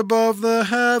waters above the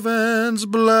heavens,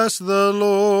 bless the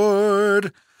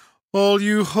Lord. All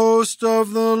you host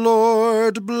of the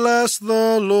Lord, bless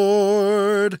the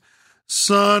Lord.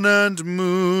 Sun and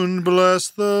moon, bless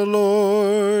the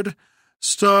Lord.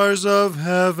 Stars of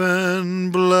heaven,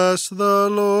 bless the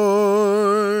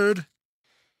Lord.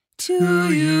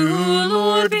 To you,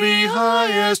 Lord, be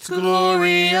highest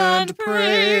glory and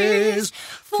praise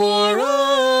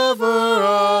forever.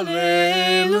 Alleluia.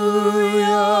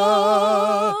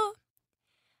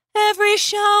 Every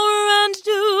shower and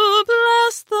dew,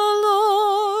 bless the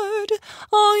Lord.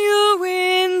 All you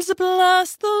winds,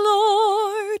 bless the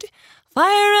Lord.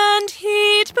 Fire and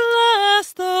heat,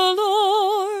 bless the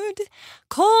Lord.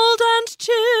 Cold and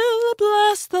chill,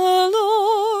 bless the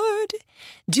Lord.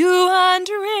 Dew and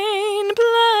rain,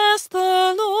 bless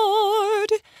the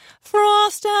Lord.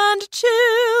 Frost and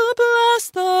chill, bless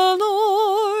the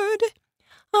Lord.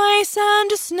 Ice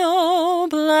and snow,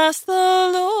 bless the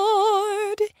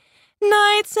Lord.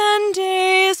 Nights and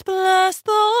days, bless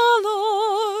the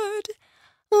Lord.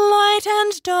 Light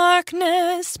and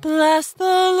darkness, bless the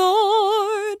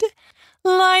Lord.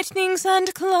 Lightnings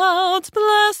and clouds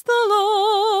bless the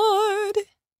Lord.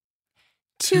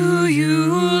 To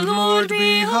you, Lord,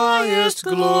 be highest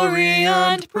glory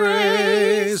and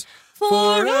praise,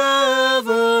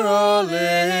 forever.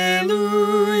 Alleluia.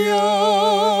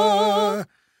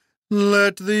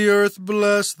 Let the earth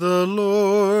bless the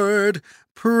Lord.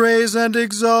 Praise and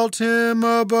exalt him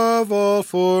above all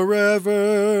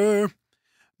forever.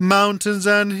 Mountains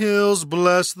and hills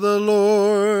bless the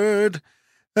Lord.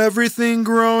 Everything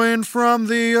growing from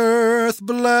the earth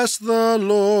bless the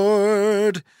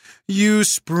Lord. You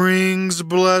springs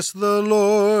bless the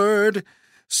Lord.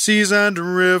 Seas and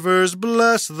rivers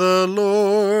bless the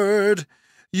Lord.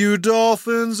 You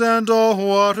dolphins and all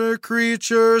water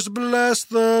creatures bless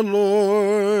the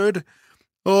Lord.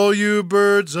 All you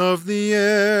birds of the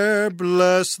air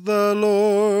bless the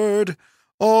Lord.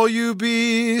 All you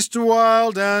beasts,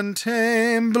 wild and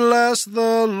tame, bless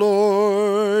the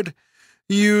Lord.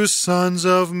 You sons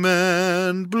of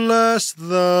men, bless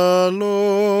the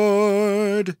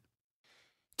Lord.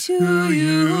 To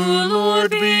you,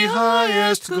 Lord, be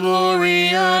highest glory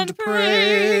and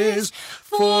praise,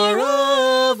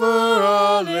 forever.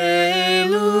 Alleluia.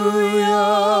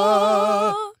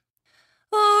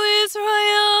 O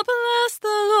Israel, bless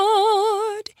the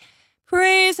Lord.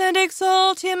 Praise and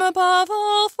exalt him above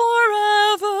all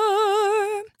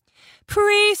forever.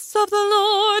 Priests of the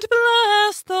Lord,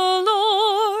 bless the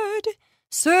Lord.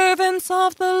 Servants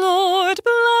of the Lord,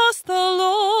 bless the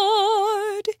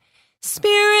Lord.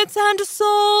 Spirits and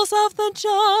souls of the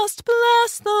just,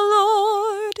 bless the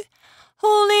Lord.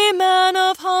 Holy man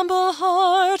of humble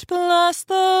heart, bless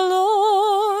the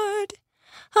Lord.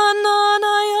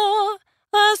 Hananiah,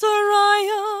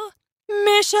 Azariah,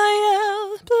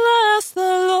 Mishael, bless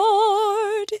the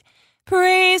Lord.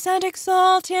 Praise and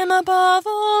exalt him above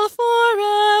all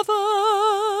forever.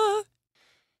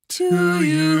 To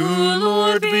you,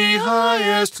 Lord, be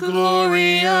highest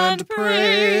glory and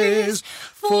praise,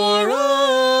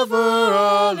 forever.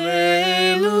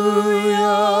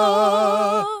 Alleluia.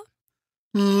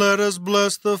 Let us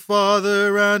bless the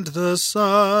Father and the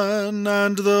Son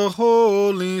and the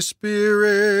Holy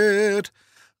Spirit.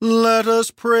 Let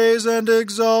us praise and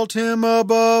exalt him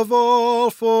above all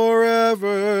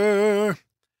forever.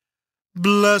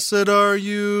 Blessed are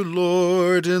you,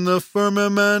 Lord, in the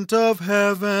firmament of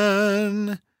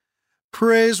heaven,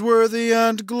 praiseworthy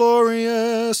and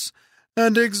glorious,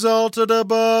 and exalted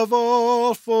above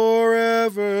all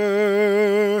forever.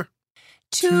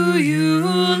 To you,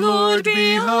 Lord,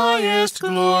 be highest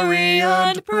glory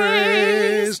and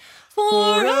praise,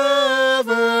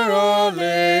 forever.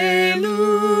 Alleluia.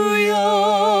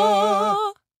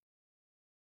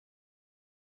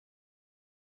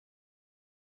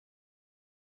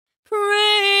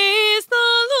 Praise the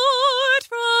Lord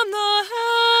from the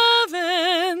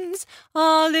heavens.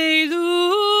 Alleluia.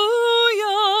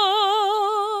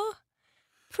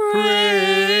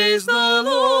 Praise the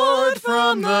Lord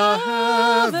from the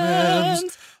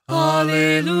heavens.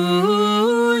 Alleluia.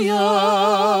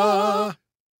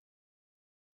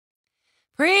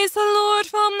 Praise the Lord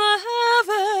from the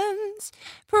heavens.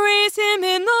 Praise him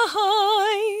in the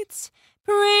heights.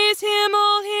 Praise him,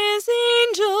 all his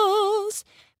angels.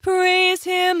 Praise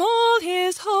him, all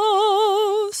his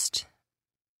host.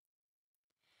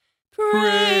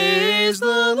 Praise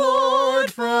the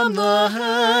Lord from the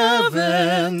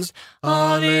heavens.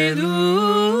 Alleluia.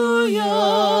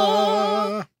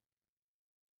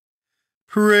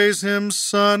 Praise him,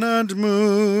 sun and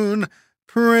moon.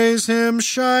 Praise him,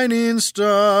 shining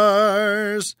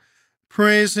stars.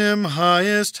 Praise him,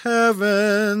 highest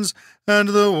heavens, and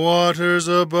the waters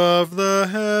above the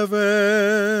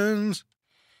heavens.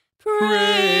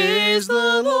 Praise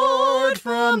the Lord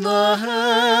from the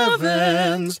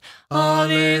heavens.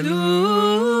 Alleluia.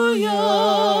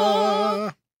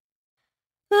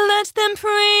 Let them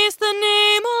praise the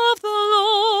name of the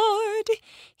Lord.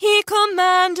 He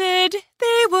commanded,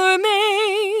 they were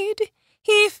made.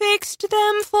 He fixed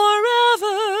them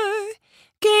forever,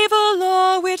 gave a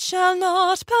law which shall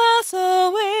not pass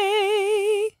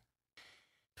away.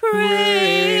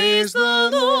 Praise the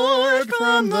Lord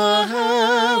from the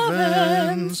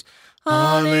heavens.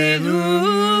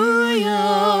 Alleluia.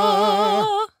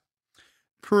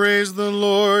 Praise the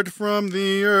Lord from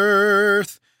the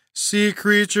earth, sea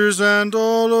creatures and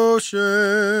all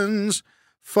oceans,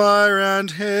 fire and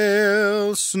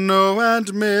hail, snow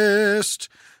and mist,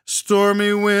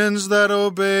 stormy winds that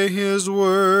obey his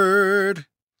word.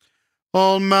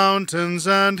 All mountains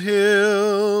and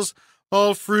hills,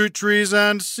 all fruit trees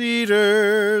and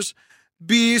cedars,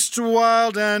 beasts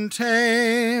wild and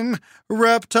tame,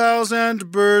 reptiles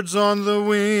and birds on the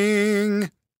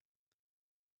wing,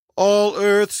 all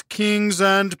earth's kings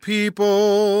and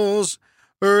peoples,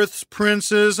 earth's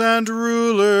princes and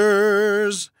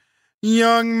rulers,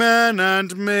 young men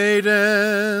and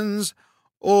maidens,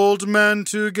 old men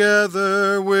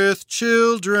together with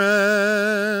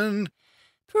children.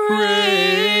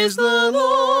 Praise the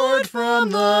Lord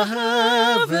from the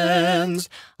heavens.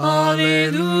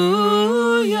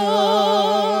 Alleluia.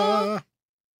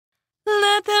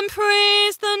 Let them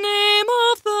praise the name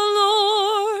of the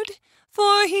Lord,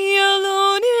 for he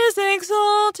alone is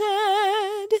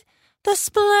exalted. The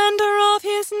splendor of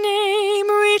his name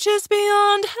reaches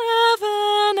beyond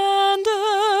heaven and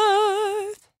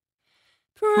earth.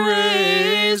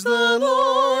 Praise the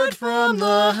Lord from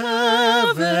the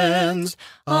heavens.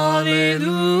 Alleluia.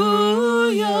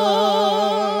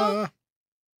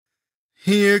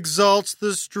 He exalts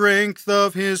the strength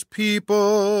of his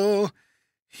people.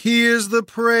 He is the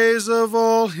praise of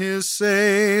all his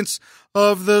saints,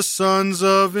 of the sons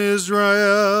of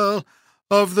Israel,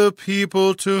 of the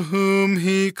people to whom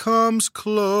he comes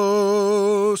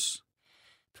close.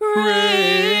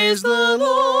 Praise the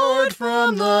Lord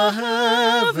from the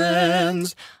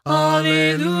heavens. Alleluia.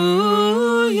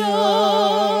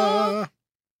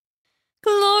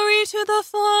 Glory to the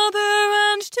Father,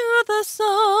 and to the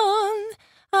Son,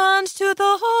 and to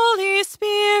the Holy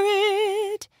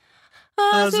Spirit,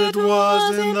 as it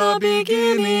was in the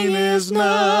beginning, is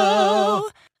now,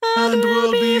 and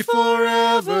will be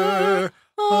forever.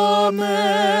 Amen.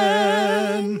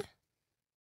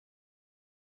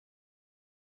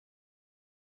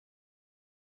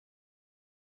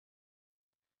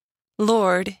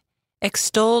 Lord,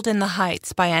 extolled in the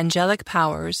heights by angelic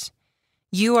powers,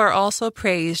 you are also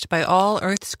praised by all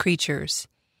earth's creatures,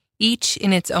 each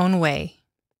in its own way.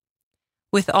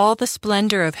 With all the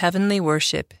splendor of heavenly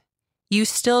worship, you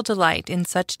still delight in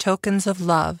such tokens of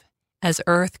love as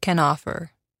earth can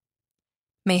offer.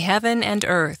 May heaven and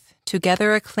earth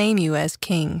together acclaim you as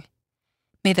King.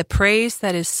 May the praise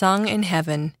that is sung in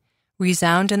heaven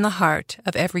resound in the heart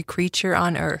of every creature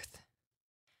on earth.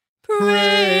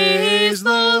 Praise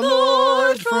the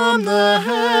Lord from the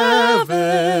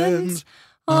heavens.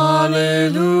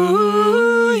 Alleluia.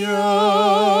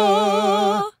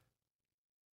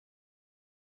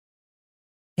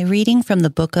 A reading from the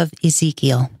book of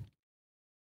Ezekiel.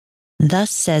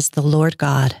 Thus says the Lord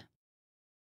God,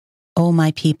 O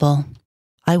my people,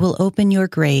 I will open your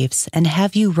graves and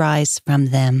have you rise from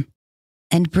them,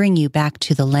 and bring you back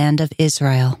to the land of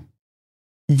Israel.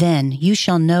 Then you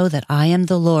shall know that I am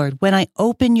the Lord when I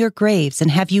open your graves and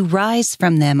have you rise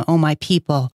from them, O my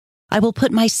people. I will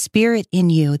put my spirit in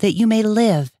you that you may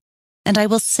live, and I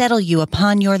will settle you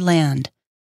upon your land.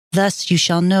 Thus you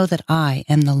shall know that I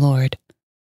am the Lord.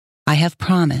 I have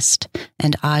promised,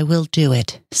 and I will do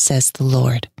it, says the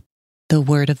Lord. The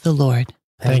word of the Lord.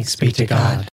 Thanks be to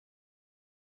God.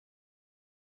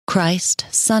 Christ,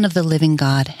 Son of the living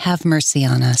God, have mercy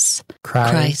on us.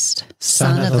 Christ,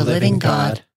 Son of the living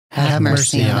God, have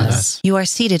mercy on us. You are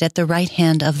seated at the right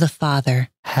hand of the Father.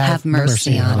 Have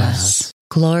mercy on us.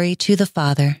 Glory to the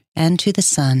Father, and to the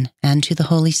Son, and to the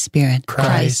Holy Spirit.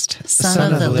 Christ,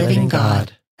 Son of the living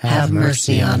God, have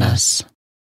mercy on us.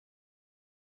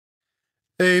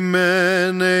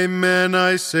 Amen, amen,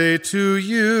 I say to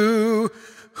you,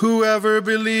 whoever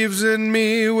believes in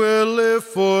me will live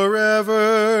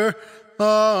forever.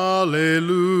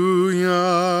 Alleluia.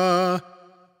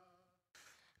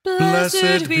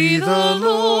 Blessed be the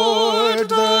Lord,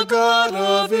 the God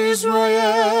of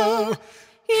Israel.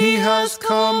 He has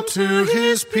come to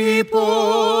his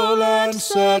people and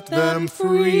set them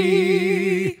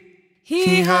free.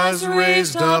 He has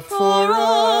raised up for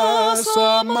us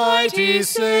a mighty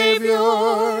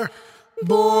Savior,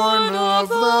 born of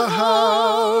the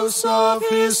house of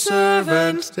his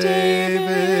servant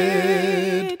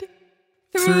David.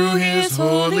 Through his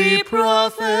holy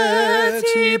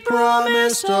prophets he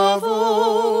promised of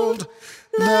old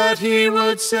that he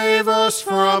would save us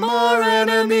from our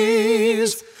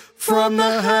enemies, from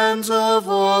the hands of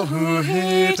all who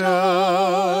hate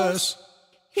us.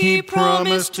 He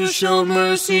promised to show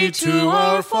mercy to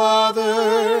our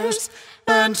fathers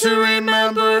and to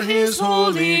remember his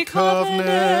holy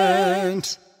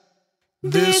covenant.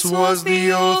 This was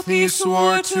the oath he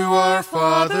swore to our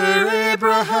father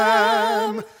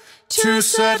Abraham, to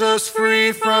set us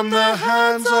free from the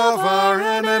hands of our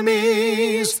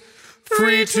enemies,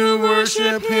 free to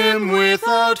worship him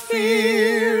without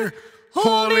fear,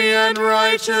 holy and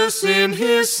righteous in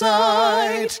his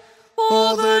sight,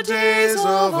 all the days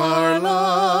of our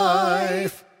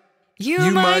life.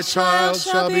 You, my child,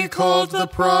 shall be called the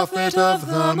prophet of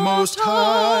the Most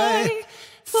High,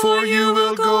 For you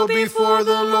will go before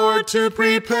the Lord to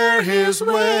prepare his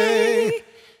way,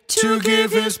 to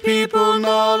give his people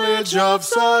knowledge of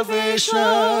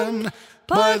salvation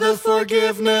by the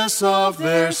forgiveness of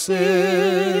their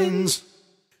sins.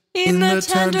 In the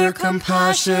tender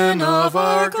compassion of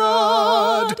our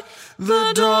God,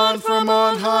 the dawn from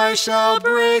on high shall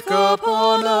break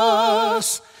upon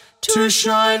us, to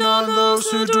shine on those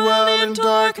who dwell in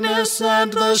darkness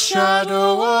and the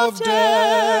shadow of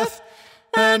death,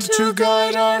 and to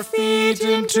guide our feet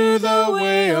into the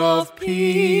way of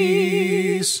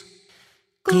peace.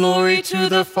 Glory to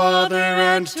the Father,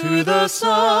 and to the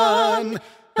Son,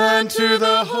 and to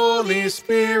the Holy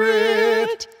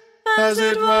Spirit, as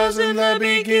it was in the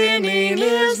beginning,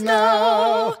 is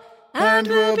now, and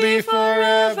will be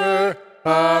forever.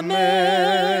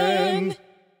 Amen.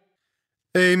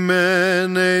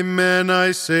 Amen, amen,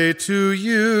 I say to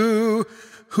you,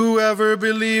 whoever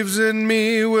believes in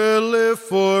me will live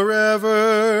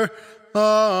forever.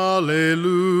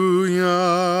 Alleluia.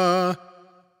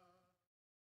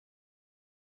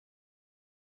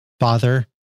 Father,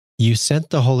 you sent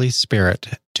the Holy Spirit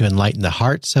to enlighten the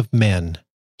hearts of men.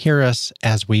 Hear us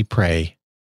as we pray.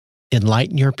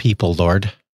 Enlighten your people,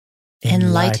 Lord.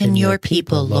 Enlighten your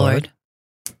people, Lord.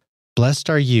 Blessed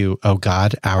are you, O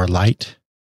God, our light.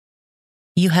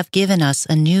 You have given us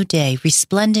a new day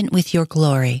resplendent with your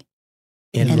glory.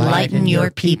 Enlighten your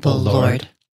people, Lord.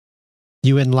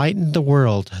 You enlightened the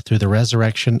world through the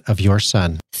resurrection of your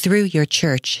Son. Through your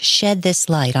church, shed this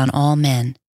light on all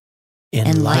men.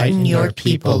 Enlighten your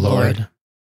people, Lord.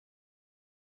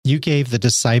 You gave the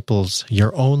disciples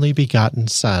your only begotten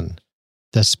Son,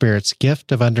 the Spirit's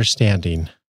gift of understanding.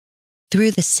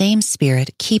 Through the same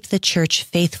Spirit, keep the church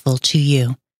faithful to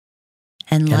you.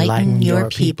 Enlighten your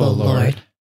people, Lord.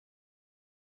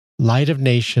 Light of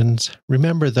nations,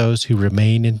 remember those who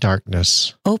remain in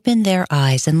darkness. Open their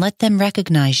eyes and let them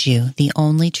recognize you, the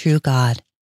only true God.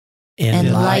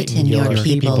 Enlighten your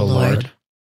people, Lord.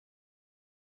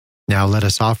 Now let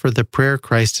us offer the prayer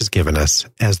Christ has given us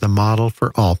as the model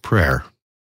for all prayer.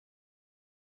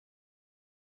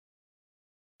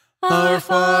 Our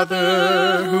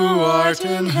Father, who art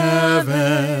in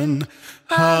heaven,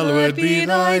 hallowed be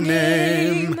thy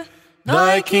name.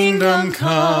 Thy kingdom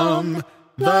come,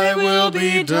 thy will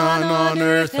be done on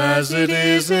earth as it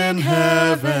is in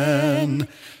heaven.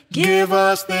 Give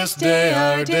us this day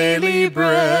our daily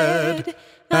bread,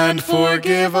 and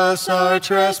forgive us our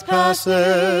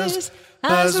trespasses,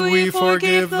 as we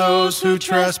forgive those who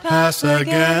trespass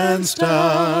against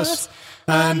us.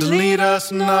 And lead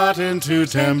us not into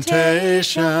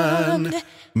temptation,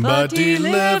 but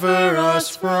deliver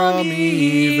us from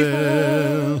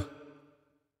evil.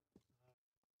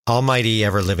 Almighty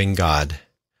ever-living God,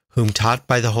 whom taught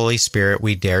by the Holy Spirit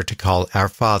we dare to call our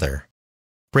Father,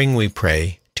 bring, we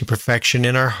pray, to perfection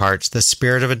in our hearts the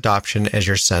spirit of adoption as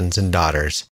your sons and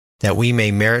daughters, that we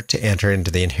may merit to enter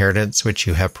into the inheritance which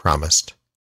you have promised.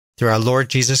 Through our Lord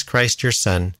Jesus Christ, your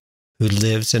Son, who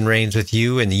lives and reigns with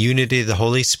you in the unity of the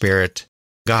Holy Spirit,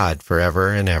 God forever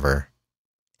and ever.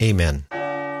 Amen.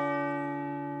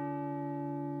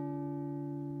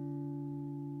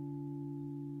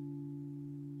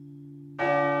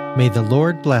 May the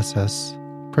Lord bless us,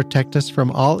 protect us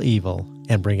from all evil,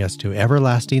 and bring us to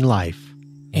everlasting life.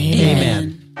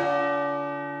 Amen.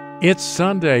 It's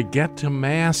Sunday. Get to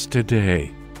Mass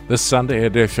today. The Sunday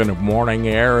edition of Morning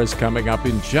Air is coming up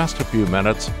in just a few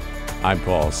minutes. I'm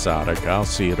Paul Sadek. I'll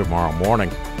see you tomorrow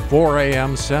morning, 4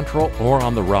 a.m. Central, or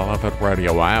on the relevant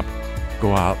radio app.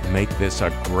 Go out and make this a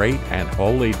great and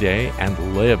holy day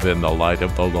and live in the light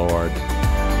of the Lord.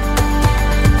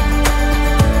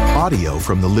 Audio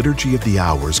from the Liturgy of the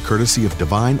Hours, courtesy of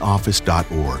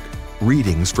DivineOffice.org.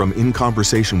 Readings from In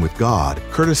Conversation with God,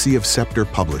 courtesy of Scepter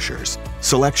Publishers.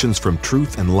 Selections from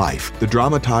Truth and Life, the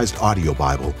dramatized audio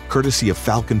Bible, courtesy of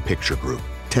Falcon Picture Group.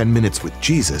 10 Minutes with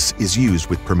Jesus is used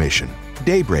with permission.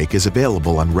 Daybreak is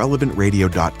available on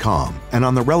RelevantRadio.com and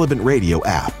on the Relevant Radio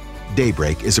app.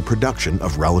 Daybreak is a production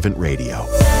of Relevant Radio.